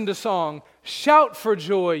 Burst into song, shout for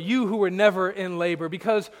joy, you who were never in labor,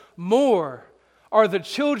 because more are the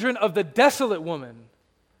children of the desolate woman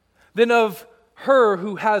than of her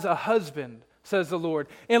who has a husband, says the Lord.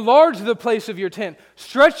 Enlarge the place of your tent.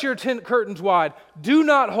 Stretch your tent curtains wide. Do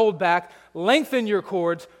not hold back. Lengthen your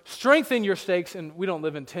cords. Strengthen your stakes. And we don't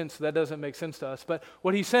live in tents, so that doesn't make sense to us. But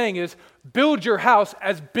what he's saying is, build your house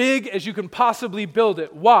as big as you can possibly build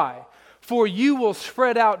it. Why? For you will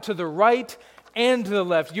spread out to the right and to the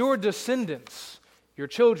left. Your descendants, your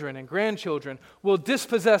children and grandchildren, will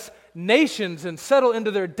dispossess nations and settle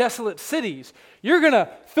into their desolate cities. You're going to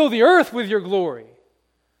fill the earth with your glory,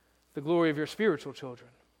 the glory of your spiritual children.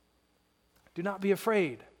 Do not be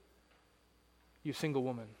afraid, you single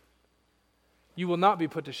woman. You will not be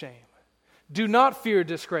put to shame. Do not fear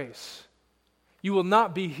disgrace. You will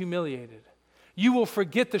not be humiliated. You will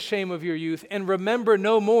forget the shame of your youth and remember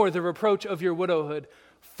no more the reproach of your widowhood.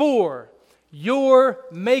 For your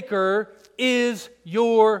Maker is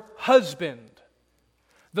your husband.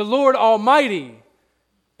 The Lord Almighty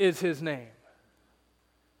is his name.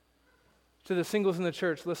 To the singles in the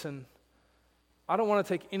church, listen, I don't want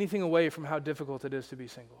to take anything away from how difficult it is to be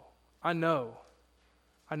single. I know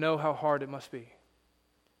how hard it must be.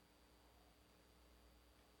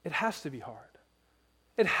 It has to be hard.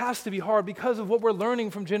 It has to be hard because of what we're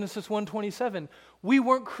learning from Genesis 1:27. We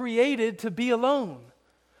weren't created to be alone.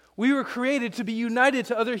 We were created to be united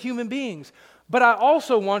to other human beings. But I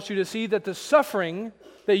also want you to see that the suffering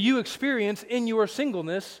that you experience in your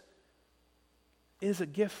singleness is a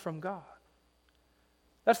gift from God.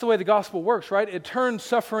 That's the way the gospel works, right? It turns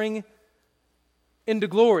suffering into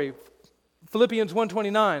glory. Philippians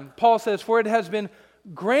 1:29, Paul says, "For it has been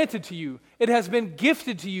granted to you, it has been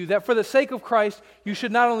gifted to you, that for the sake of Christ you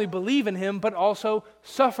should not only believe in him, but also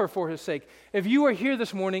suffer for his sake." If you are here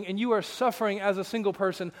this morning and you are suffering as a single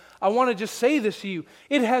person, I want to just say this to you.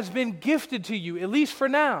 It has been gifted to you, at least for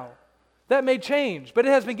now. That may change, but it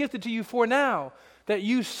has been gifted to you for now, that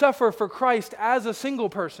you suffer for Christ as a single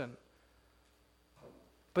person.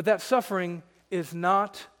 But that suffering is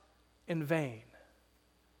not in vain.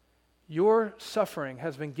 Your suffering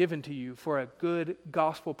has been given to you for a good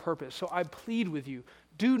gospel purpose. So I plead with you,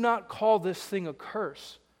 do not call this thing a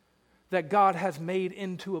curse that God has made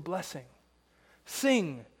into a blessing.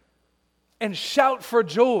 Sing and shout for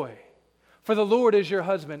joy, for the Lord is your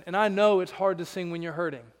husband. And I know it's hard to sing when you're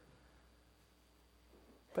hurting.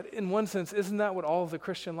 But in one sense, isn't that what all of the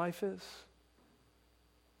Christian life is?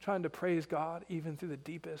 Trying to praise God even through the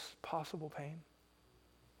deepest possible pain.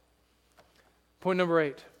 Point number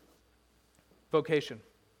 8. Vocation.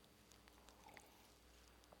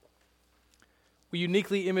 We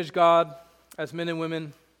uniquely image God as men and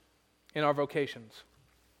women in our vocations.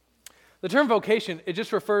 The term vocation, it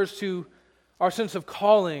just refers to our sense of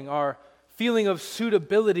calling, our feeling of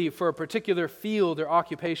suitability for a particular field or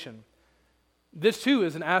occupation. This too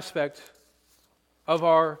is an aspect of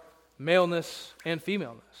our maleness and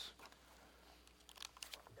femaleness.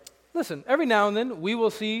 Listen, every now and then we will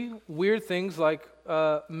see weird things like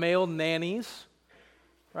male nannies,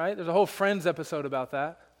 right? There's a whole Friends episode about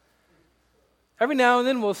that. Every now and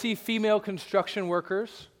then we'll see female construction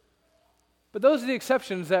workers, but those are the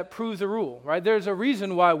exceptions that prove the rule, right? There's a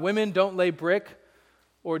reason why women don't lay brick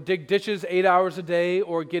or dig ditches 8 hours a day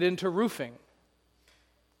or get into roofing.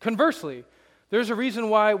 Conversely, there's a reason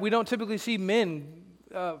why we don't typically see men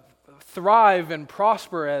thrive and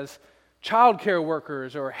prosper as childcare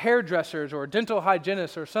workers or hairdressers or dental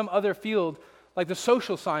hygienists or some other field like the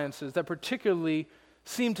social sciences that particularly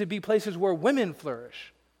seem to be places where women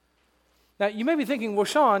flourish. Now, you may be thinking, well,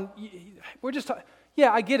 Sean, we're just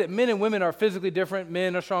yeah, I get it. Men and women are physically different.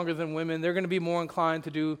 Men are stronger than women. They're going to be more inclined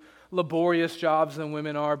to do laborious jobs than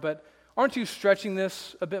women are, but aren't you stretching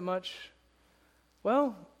this a bit much?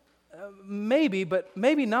 Well, maybe, but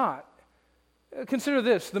maybe not. Consider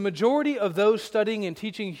this. The majority of those studying and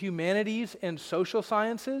teaching humanities and social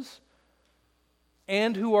sciences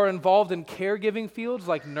and who are involved in caregiving fields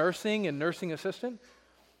like nursing and nursing assistant,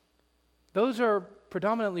 those are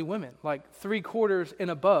predominantly women, like 3/4 and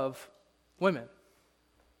above women.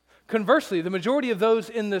 Conversely, the majority of those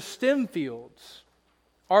in the STEM fields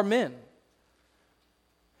are men.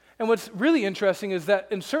 And what's really interesting is that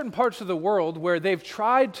in certain parts of the world where they've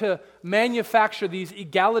tried to manufacture these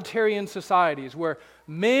egalitarian societies where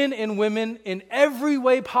men and women in every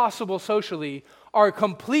way possible socially are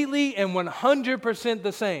completely and 100%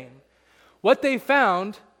 the same, what they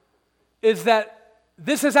found is that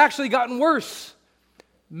this has actually gotten worse.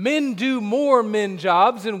 men do more men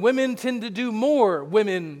jobs and women tend to do more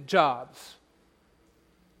women jobs.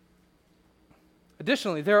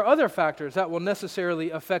 Additionally, there are other factors that will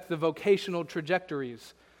necessarily affect the vocational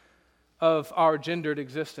trajectories of our gendered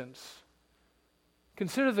existence.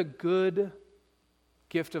 Consider the good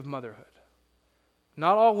gift of motherhood.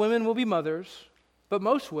 Not all women will be mothers, but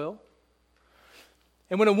most will.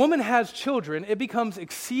 And when a woman has children, it becomes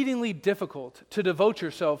exceedingly difficult to devote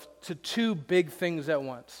yourself to two big things at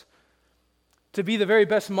once. To be the very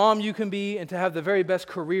best mom you can be and to have the very best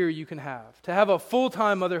career you can have. To have a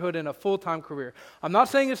full-time motherhood and a full-time career. I'm not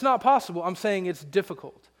saying it's not possible. I'm saying it's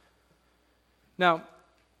difficult. Now,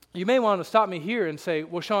 you may want to stop me here and say,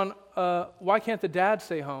 well, Sean, why can't the dad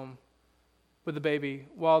stay home with the baby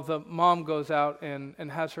while the mom goes out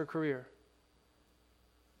and has her career?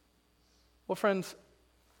 Well, friends,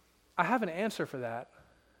 I have an answer for that.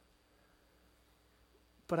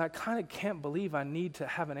 But I kind of can't believe I need to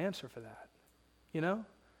have an answer for that. You know?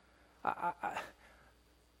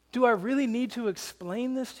 Do I really need to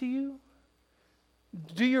explain this to you?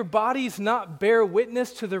 Do your bodies not bear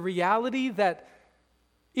witness to the reality that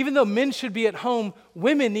even though men should be at home,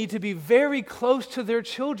 women need to be very close to their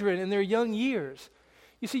children in their young years?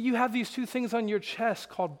 You see, you have these two things on your chest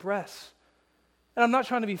called breasts. And I'm not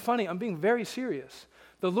trying to be funny, I'm being very serious.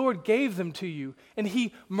 The Lord gave them to you, and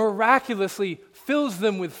He miraculously fills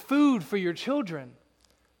them with food for your children.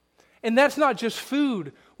 And that's not just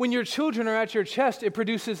food. When your children are at your chest, it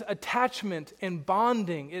produces attachment and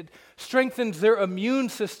bonding. It strengthens their immune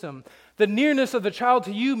system. The nearness of the child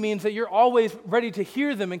to you means that you're always ready to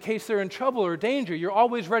hear them in case they're in trouble or danger. You're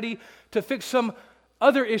always ready to fix some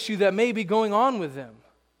other issue that may be going on with them.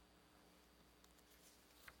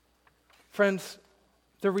 Friends,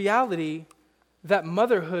 the reality that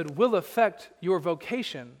motherhood will affect your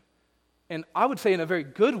vocation, and I would say in a very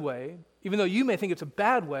good way, even though you may think it's a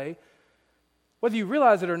bad way, whether you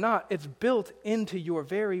realize it or not, it's built into your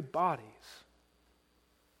very bodies.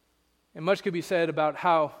 And much could be said about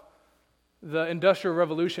how the Industrial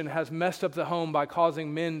Revolution has messed up the home by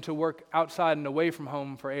causing men to work outside and away from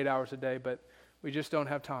home for 8 hours a day, but we just don't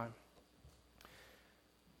have time.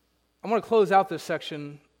 I want to close out this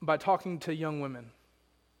section by talking to young women,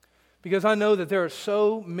 because I know that there are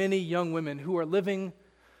so many young women who are living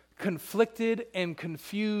conflicted and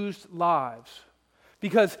confused lives,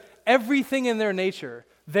 because everything in their nature,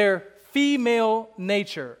 their female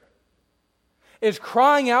nature, is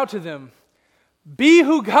crying out to them, be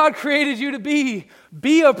who God created you to be.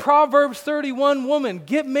 Be a Proverbs 31 woman.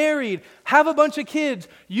 Get married. Have a bunch of kids.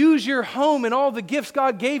 Use your home and all the gifts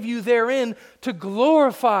God gave you therein to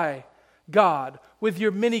glorify God with your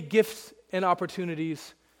many gifts and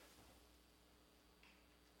opportunities.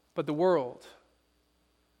 But the world,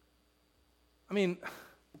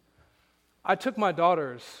 I took my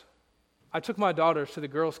daughters to the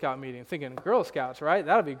Girl Scout meeting thinking, Girl Scouts, right?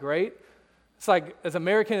 That'd be great. It's like as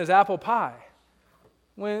American as apple pie.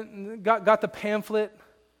 When got the pamphlet.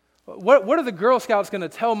 What are the Girl Scouts going to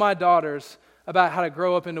tell my daughters about how to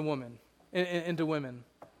grow up into women?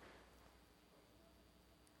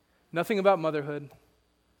 Nothing about motherhood.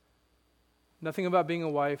 Nothing about being a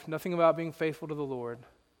wife. Nothing about being faithful to the Lord.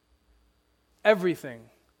 Everything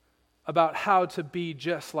about how to be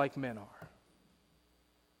just like men are.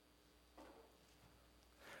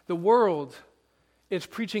 The world is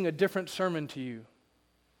preaching a different sermon to you,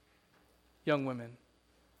 young women.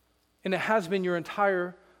 And it has been your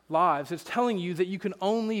entire lives. It's telling you that you can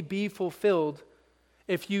only be fulfilled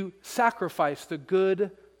if you sacrifice the good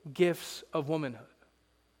gifts of womanhood.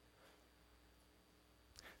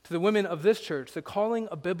 To the women of this church, the calling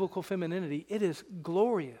of biblical femininity, it is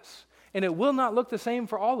glorious. And it will not look the same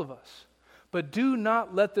for all of us. But do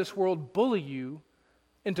not let this world bully you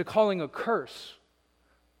into calling a curse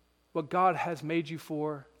what God has made you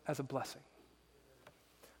for as a blessing.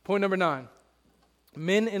 Point number 9.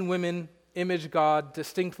 Men and women image God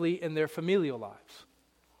distinctly in their familial lives.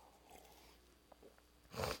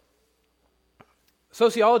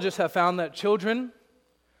 Sociologists have found that children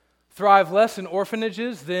thrive less in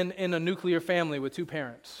orphanages than in a nuclear family with two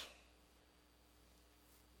parents.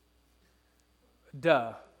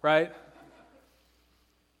 Duh, right?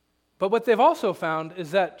 But what they've also found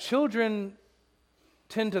is that children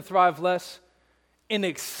tend to thrive less in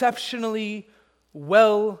exceptionally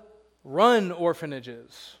well-run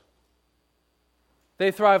orphanages.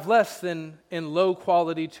 They thrive less than in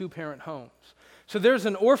low-quality two-parent homes. So there's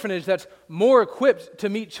an orphanage that's more equipped to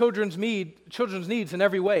meet children's needs in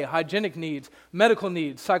every way: hygienic needs, medical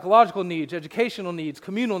needs, psychological needs, educational needs,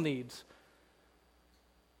 communal needs.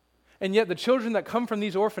 And yet the children that come from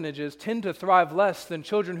these orphanages tend to thrive less than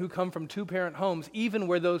children who come from two-parent homes, even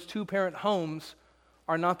where those two-parent homes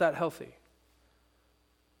are not that healthy.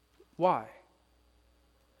 Why?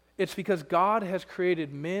 It's because God has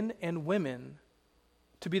created men and women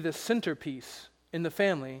to be the centerpiece in the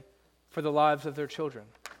family for the lives of their children.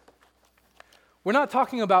 We're not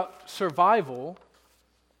talking about survival.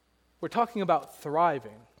 We're talking about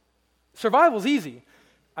thriving. Survival's easy,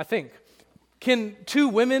 I think. Can two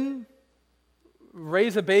women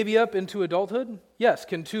raise a baby up into adulthood? Yes.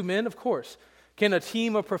 Can two men? Of course. Can a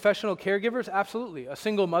team of professional caregivers? Absolutely. A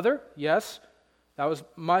single mother? Yes. That was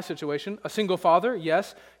my situation. A single father?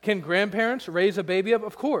 Yes. Can grandparents raise a baby up?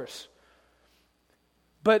 Of course.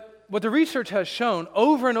 But what the research has shown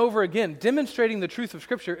over and over again, demonstrating the truth of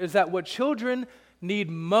Scripture, is that what children need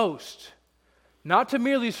most, not to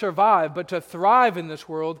merely survive, but to thrive in this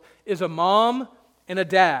world, is a mom and a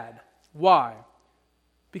dad. Why?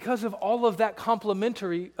 Because of all of that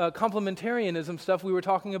complementarianism stuff we were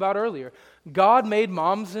talking about earlier. God made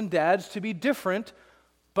moms and dads to be different,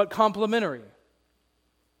 but complementary.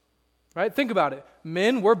 Right? Think about it.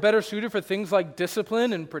 Men, we're better suited for things like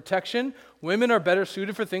discipline and protection. Women are better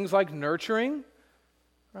suited for things like nurturing.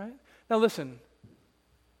 Right? Now listen,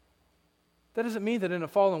 that doesn't mean that in a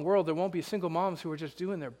fallen world there won't be single moms who are just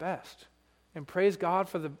doing their best. And praise God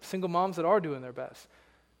for the single moms that are doing their best.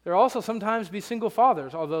 There will also sometimes be single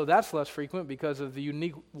fathers, although that's less frequent because of the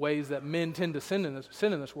unique ways that men tend to sin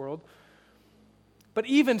in this world. But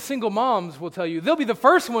even single moms will tell you, they'll be the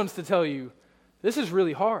first ones to tell you, this is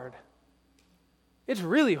really hard. It's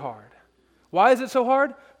really hard. Why is it so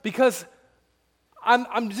hard? Because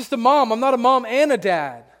I'm just a mom. I'm not a mom and a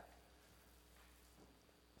dad.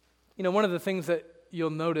 You know, one of the things that you'll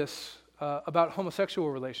notice about homosexual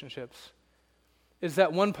relationships is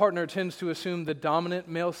that one partner tends to assume the dominant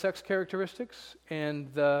male sex characteristics,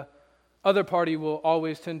 and the other party will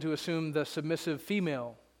always tend to assume the submissive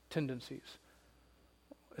female tendencies,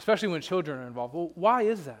 especially when children are involved. Well, why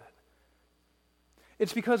is that?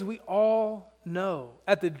 It's because we all know,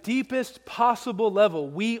 at the deepest possible level,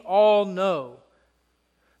 we all know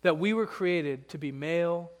that we were created to be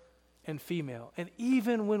male and female. And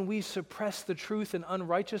even when we suppress the truth in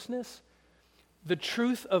unrighteousness, the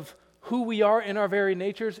truth of who we are in our very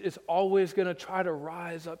natures is always going to try to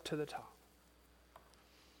rise up to the top.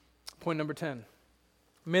 Point number 10.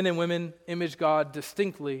 Men and women image God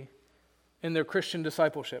distinctly in their Christian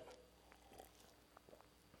discipleship.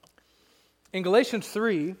 In Galatians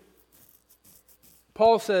 3,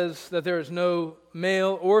 Paul says that there is no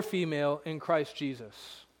male or female in Christ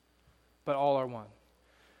Jesus, but all are one.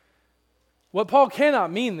 What Paul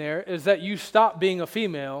cannot mean there is that you stop being a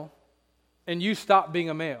female and you stop being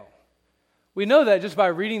a male. We know that just by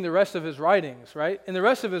reading the rest of his writings, right? In the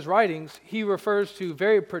rest of his writings, he refers to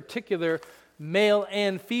very particular male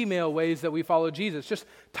and female ways that we follow Jesus. Just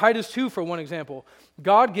Titus 2, for one example.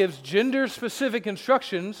 God gives gender-specific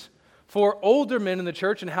instructions for older men in the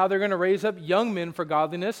church and how they're going to raise up young men for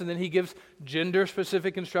godliness, and then he gives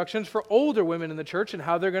gender-specific instructions for older women in the church and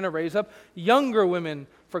how they're going to raise up younger women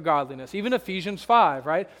for godliness. Even Ephesians 5,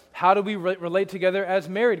 right? How do we relate together as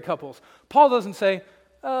married couples? Paul doesn't say,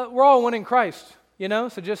 we're all one in Christ,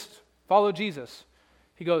 so just follow Jesus.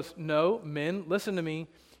 He goes, no, men, listen to me.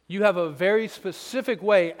 You have a very specific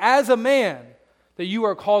way as a man that you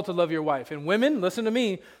are called to love your wife. And women, listen to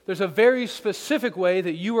me, there's a very specific way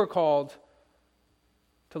that you are called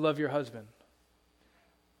to love your husband.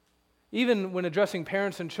 Even when addressing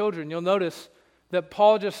parents and children, you'll notice that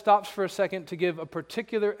Paul just stops for a second to give a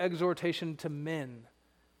particular exhortation to men.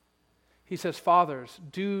 He says, fathers,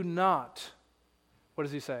 do not, what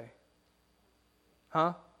does he say?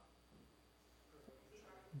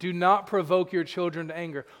 Do not provoke your children to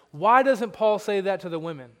anger. Why doesn't Paul say that to the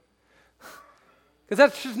women? Because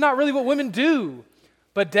that's just not really what women do.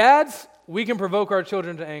 But dads, we can provoke our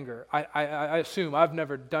children to anger. I assume. I've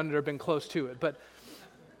never done it or been close to it. But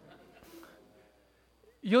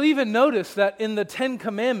you'll even notice that in the 10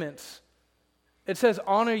 Commandments, it says,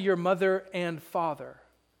 honor your mother and father.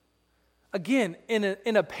 Again,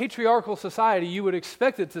 in a patriarchal society, you would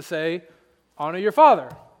expect it to say, honor your father.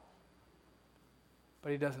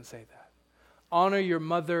 But he doesn't say that. Honor your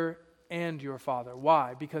mother and your father.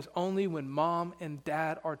 Why? Because only when mom and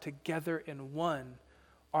dad are together in one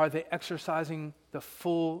are they exercising the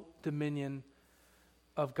full dominion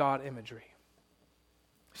of God imagery.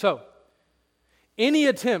 So, any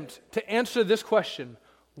attempt to answer this question,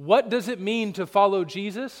 what does it mean to follow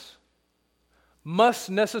Jesus, must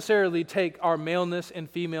necessarily take our maleness and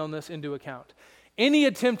femaleness into account. Any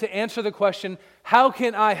attempt to answer the question, how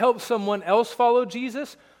can I help someone else follow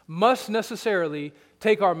Jesus, must necessarily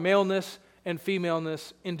take our maleness and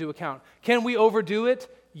femaleness into account. Can we overdo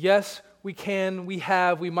it? Yes, we can. We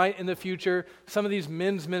have. We might in the future. Some of these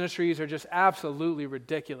men's ministries are just absolutely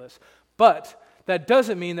ridiculous. But that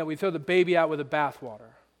doesn't mean that we throw the baby out with the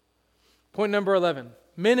bathwater. Point number 11.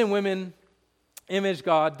 Men and women image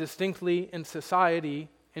God distinctly in society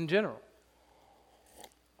in general.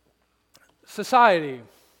 Society,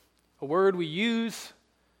 a word we use,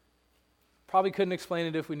 probably couldn't explain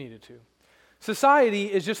it if we needed to.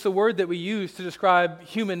 Society is just the word that we use to describe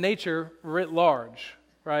human nature writ large,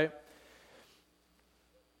 right?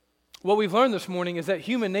 What we've learned this morning is that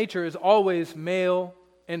human nature is always male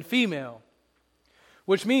and female,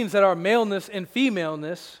 which means that our maleness and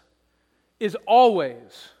femaleness is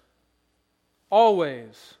always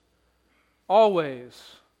going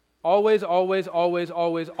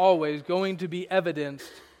to be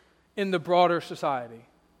evidenced in the broader society.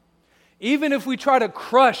 Even if we try to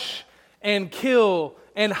crush and kill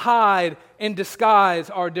and hide and disguise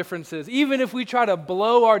our differences, even if we try to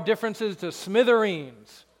blow our differences to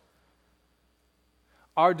smithereens,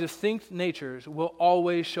 our distinct natures will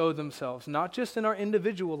always show themselves, not just in our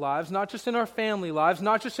individual lives, not just in our family lives,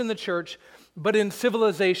 not just in the church, but in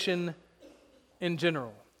civilization in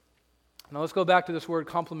general. Now let's go back to this word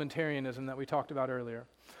complementarianism that we talked about earlier.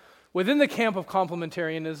 Within the camp of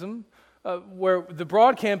complementarianism, where the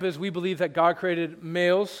broad camp is we believe that God created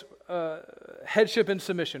males, headship and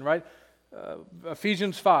submission, right?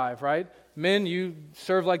 Ephesians 5, right? Men, you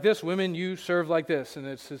serve like this. Women, you serve like this. And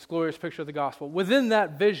it's this glorious picture of the gospel. Within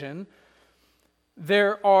that vision,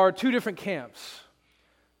 there are two different camps.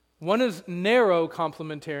 One is narrow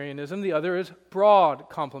complementarianism. The other is broad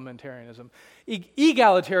complementarianism.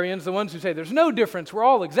 Egalitarians, the ones who say there's no difference, we're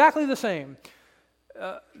all exactly the same,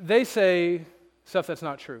 they say stuff that's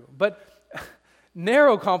not true. But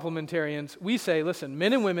narrow complementarians, we say, listen,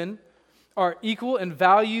 men and women are equal in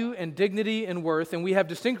value and dignity and worth, and we have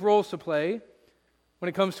distinct roles to play when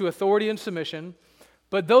it comes to authority and submission,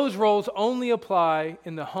 but those roles only apply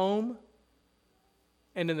in the home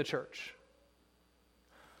and in the church.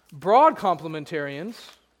 Broad complementarians,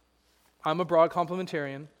 I'm a broad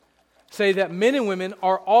complementarian, say that men and women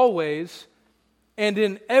are always and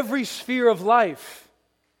in every sphere of life,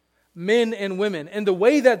 men and women, and the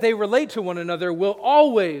way that they relate to one another will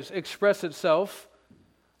always express itself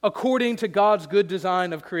according to God's good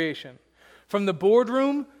design of creation. From the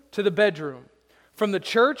boardroom to the bedroom, from the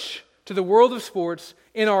church to the world of sports,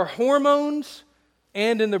 in our hormones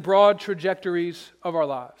and in the broad trajectories of our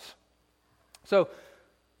lives. So,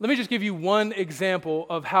 let me just give you one example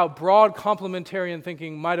of how broad complementarian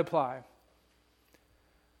thinking might apply.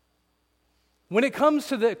 When it comes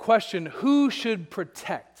to the question, who should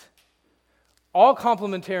protect? All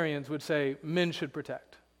complementarians would say men should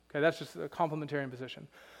protect. Okay, that's just a complementarian position.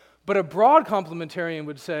 But a broad complementarian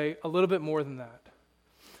would say a little bit more than that.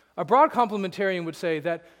 A broad complementarian would say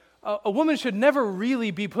that a woman should never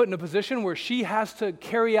really be put in a position where she has to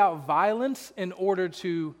carry out violence in order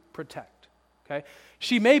to protect. Okay?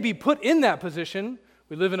 She may be put in that position.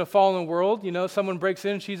 We live in a fallen world. You know, someone breaks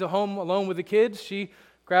in, she's at home alone with the kids. She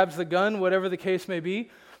grabs the gun, whatever the case may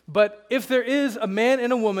be. But if there is a man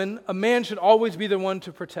and a woman, a man should always be the one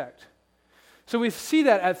to protect. So we see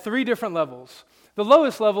that at three different levels. The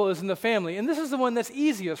lowest level is in the family, and this is the one that's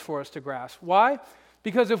easiest for us to grasp. Why?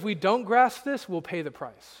 Because if we don't grasp this, we'll pay the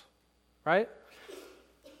price, right?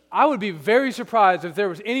 I would be very surprised if there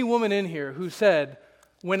was any woman in here who said,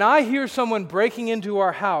 when I hear someone breaking into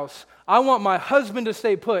our house, I want my husband to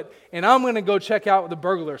stay put, and I'm going to go check out the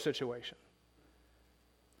burglar situation.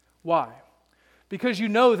 Why? Because you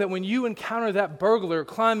know that when you encounter that burglar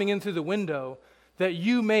climbing in through the window, that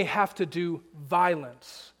you may have to do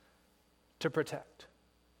violence to protect.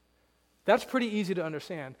 That's pretty easy to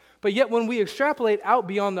understand. But yet when we extrapolate out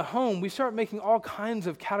beyond the home, we start making all kinds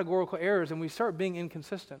of categorical errors and we start being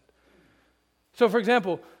inconsistent. So for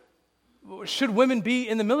example, should women be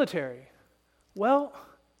in the military? Well,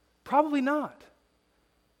 probably not.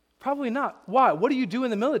 Probably not. Why? What do you do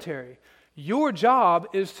in the military? Your job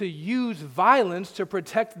is to use violence to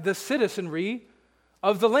protect the citizenry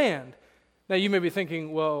of the land. Now, you may be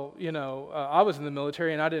thinking, well, I was in the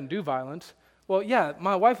military and I didn't do violence. Well, yeah,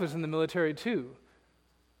 my wife was in the military too.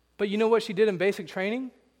 But you know what she did in basic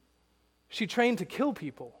training? She trained to kill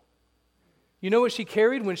people. You know what she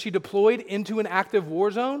carried when she deployed into an active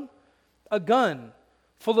war zone? A gun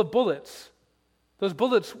full of bullets. Those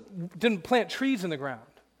bullets didn't plant trees in the ground.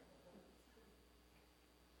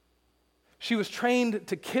 She was trained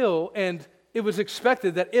to kill, and it was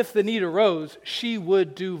expected that if the need arose, she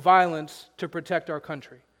would do violence to protect our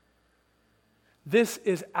country. This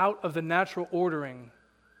is out of the natural ordering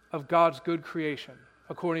of God's good creation.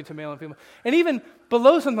 according to male and female. And even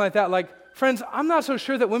below something like that, like, friends, I'm not so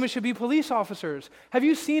sure that women should be police officers. Have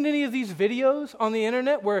you seen any of these videos on the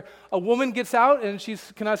internet where a woman gets out and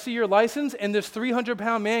she's, can I see your license? And this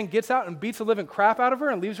 300-pound man gets out and beats the living crap out of her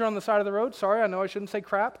and leaves her on the side of the road? Sorry, I know I shouldn't say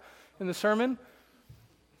crap in the sermon.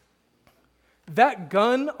 That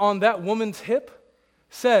gun on that woman's hip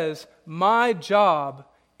says, my job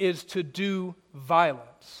is to do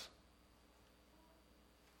violence.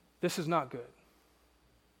 This is not good.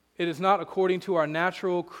 It is not according to our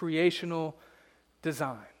natural creational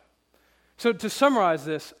design. So to summarize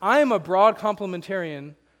this, I am a broad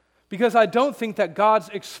complementarian because I don't think that God's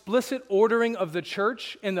explicit ordering of the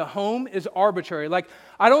church and the home is arbitrary. Like,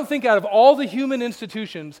 I don't think out of all the human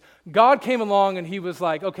institutions, God came along and he was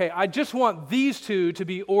like, okay, I just want these two to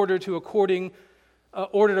be ordered according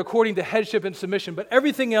to headship and submission, but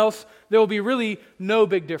everything else, there will be really no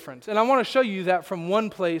big difference. And I want to show you that from one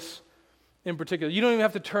place in particular. You don't even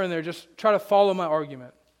have to turn there, just try to follow my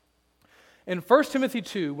argument. In 1 Timothy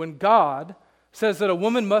 2, when God says that a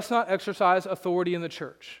woman must not exercise authority in the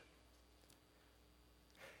church,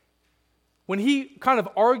 when he kind of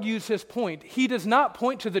argues his point, he does not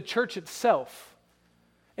point to the church itself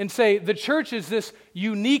and say the church is this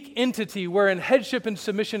unique entity wherein headship and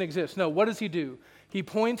submission exist. No, what does he do? He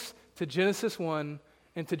points to Genesis 1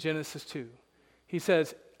 and to Genesis 2. He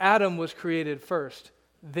says Adam was created first,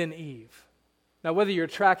 then Eve. Now, whether you're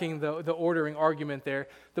tracking the ordering argument there,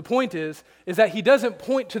 the point is that he doesn't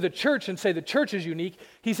point to the church and say the church is unique.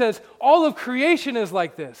 He says all of creation is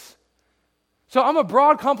like this. So I'm a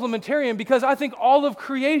broad complementarian because I think all of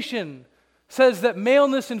creation says that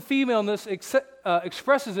maleness and femaleness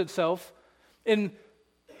expresses itself in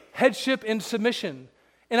headship and submission.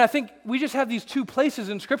 And I think we just have these two places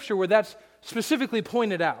in Scripture where that's specifically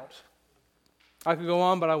pointed out. I could go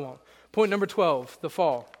on, but I won't. Point number 12, the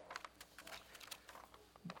fall.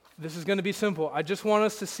 This is going to be simple. I just want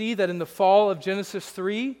us to see that in the fall of Genesis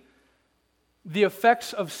 3, the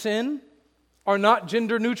effects of sin are not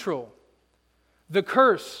gender neutral. The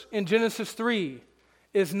curse in Genesis 3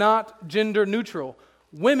 is not gender neutral.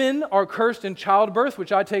 Women are cursed in childbirth,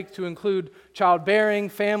 which I take to include childbearing,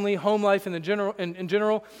 family, home life in general,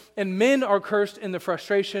 and men are cursed in the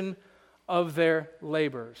frustration of their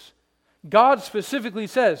labors. God specifically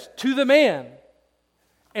says to the man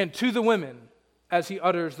and to the women as he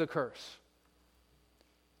utters the curse.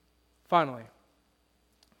 Finally,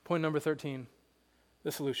 point number 13,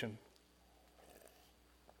 the solution.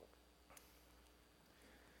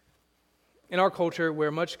 In our culture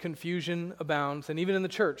where much confusion abounds, and even in the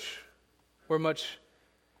church where much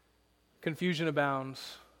confusion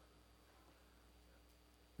abounds,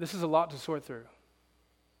 this is a lot to sort through.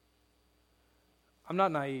 I'm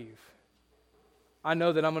not naive. I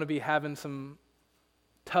know that I'm going to be having some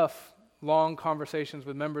tough, long conversations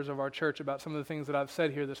with members of our church about some of the things that I've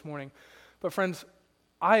said here this morning. But friends,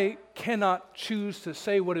 I cannot choose to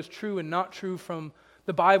say what is true and not true from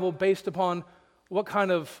the Bible based upon what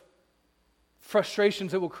kind of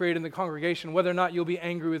frustrations it will create in the congregation, whether or not you'll be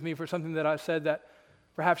angry with me for something that I've said that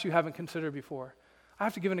perhaps you haven't considered before. I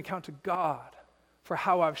have to give an account to God for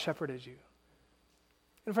how I've shepherded you.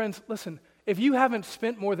 And friends, listen, if you haven't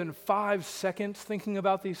spent more than 5 seconds thinking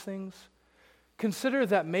about these things, consider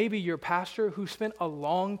that maybe your pastor who spent a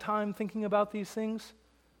long time thinking about these things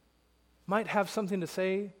might have something to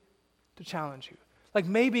say to challenge you. Like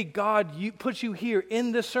maybe God put you here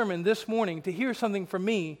in this sermon this morning to hear something from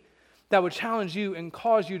me that would challenge you and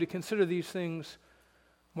cause you to consider these things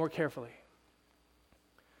more carefully.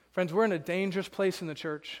 Friends, we're in a dangerous place in the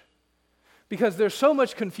church because there's so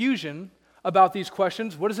much confusion about these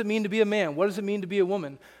questions. What does it mean to be a man? What does it mean to be a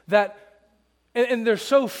woman? And there's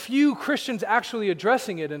so few Christians actually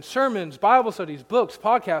addressing it in sermons, Bible studies, books,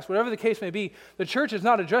 podcasts, whatever the case may be. The church is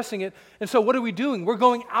not addressing it. And so what are we doing? We're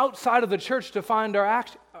going outside of the church to find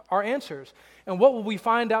our answers. And what will we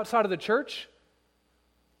find outside of the church?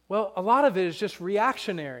 Well, a lot of it is just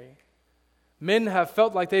reactionary. Men have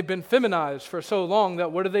felt like they've been feminized for so long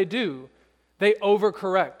that what do? They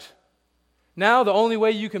overcorrect. Now the only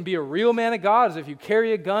way you can be a real man of God is if you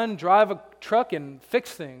carry a gun, drive a truck, and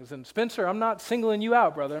fix things. And Spencer, I'm not singling you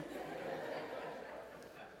out, brother.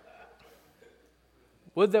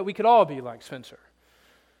 Would that we could all be like Spencer.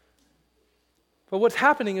 But what's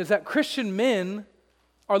happening is that Christian men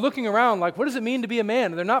are looking around like, what does it mean to be a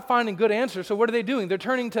man? And they're not finding good answers, so what are they doing? They're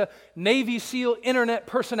turning to Navy SEAL internet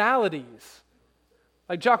personalities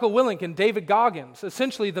like Jocko Willink and David Goggins,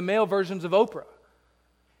 essentially the male versions of Oprah.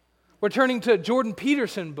 We're turning to Jordan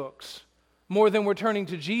Peterson books more than we're turning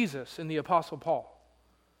to Jesus and the Apostle Paul.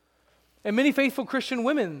 And many faithful Christian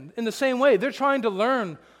women, in the same way, they're trying to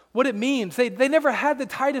learn what it means. They never had the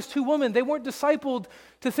Titus 2 woman. They weren't discipled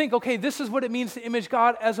to think, okay, this is what it means to image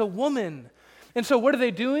God as a woman. And so what are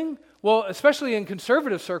they doing? Well, especially in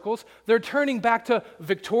conservative circles, they're turning back to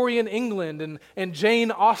Victorian England and Jane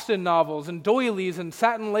Austen novels and doilies and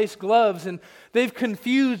satin-laced gloves, and they've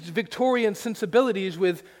confused Victorian sensibilities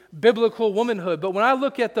with biblical womanhood. But when I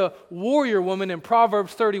look at the warrior woman in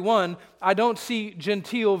Proverbs 31, I don't see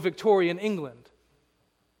genteel Victorian England.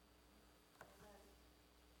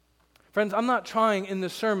 Friends, I'm not trying in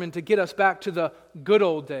this sermon to get us back to the good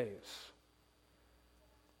old days.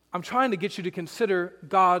 I'm trying to get you to consider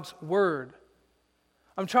God's word.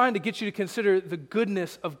 I'm trying to get you to consider the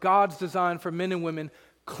goodness of God's design for men and women,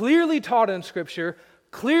 clearly taught in Scripture,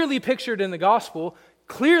 clearly pictured in the gospel,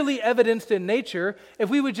 clearly evidenced in nature. If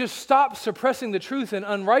we would just stop suppressing the truth and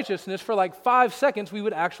unrighteousness for like 5 seconds, we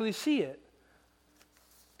would actually see it.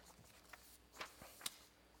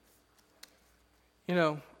 You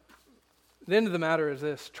know, the end of the matter is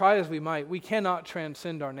this: try as we might, we cannot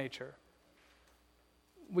transcend our nature.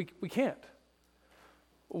 We can't.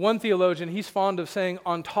 One theologian, he's fond of saying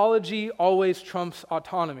ontology always trumps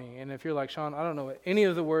autonomy. And if you're like, Sean, I don't know what any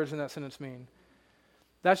of the words in that sentence mean.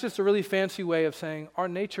 That's just a really fancy way of saying our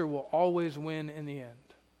nature will always win in the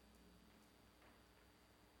end.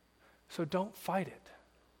 So don't fight it.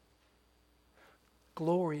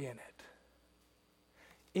 Glory in it.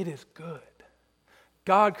 It is good.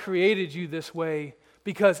 God created you this way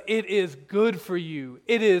because it is good for you.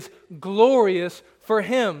 It is glorious for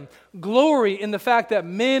Him. Glory in the fact that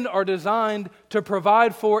men are designed to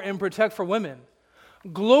provide for and protect for women.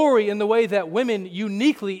 Glory in the way that women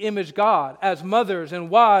uniquely image God as mothers and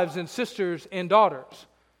wives and sisters and daughters.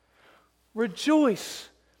 Rejoice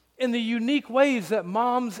in the unique ways that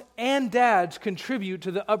moms and dads contribute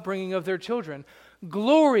to the upbringing of their children.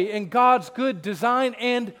 Glory in God's good design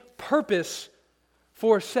and purpose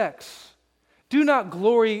for sex. Do not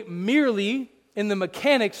glory merely in the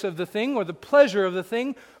mechanics of the thing or the pleasure of the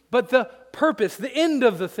thing, but the purpose, the end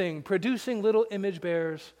of the thing, producing little image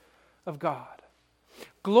bearers of God.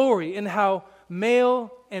 Glory in how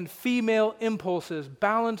male and female impulses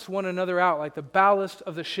balance one another out like the ballast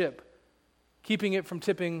of the ship, keeping it from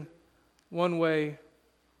tipping one way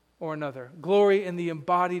or another. Glory in the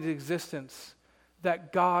embodied existence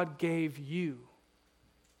that God gave you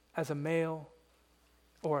as a male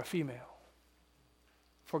or a female.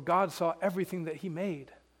 For God saw everything that He made,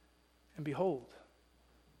 and behold,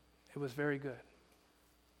 it was very good.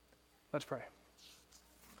 Let's pray.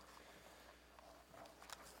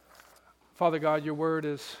 Father God, your word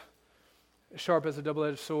is sharp as a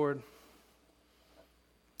double-edged sword,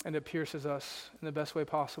 and it pierces us in the best way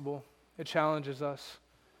possible. It challenges us.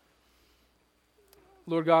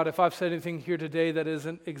 Lord God, if I've said anything here today that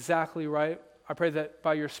isn't exactly right, I pray that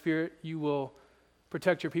by your Spirit you will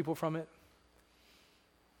protect your people from it.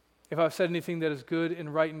 If I've said anything that is good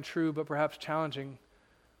and right and true, but perhaps challenging,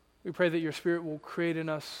 we pray that your Spirit will create in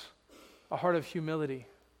us a heart of humility,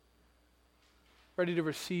 ready to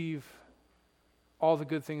receive all the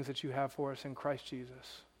good things that you have for us in Christ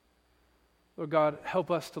Jesus. Lord God, help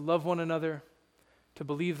us to love one another, to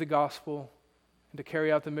believe the gospel, and to carry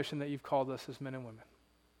out the mission that you've called us as men and women.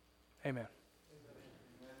 Amen.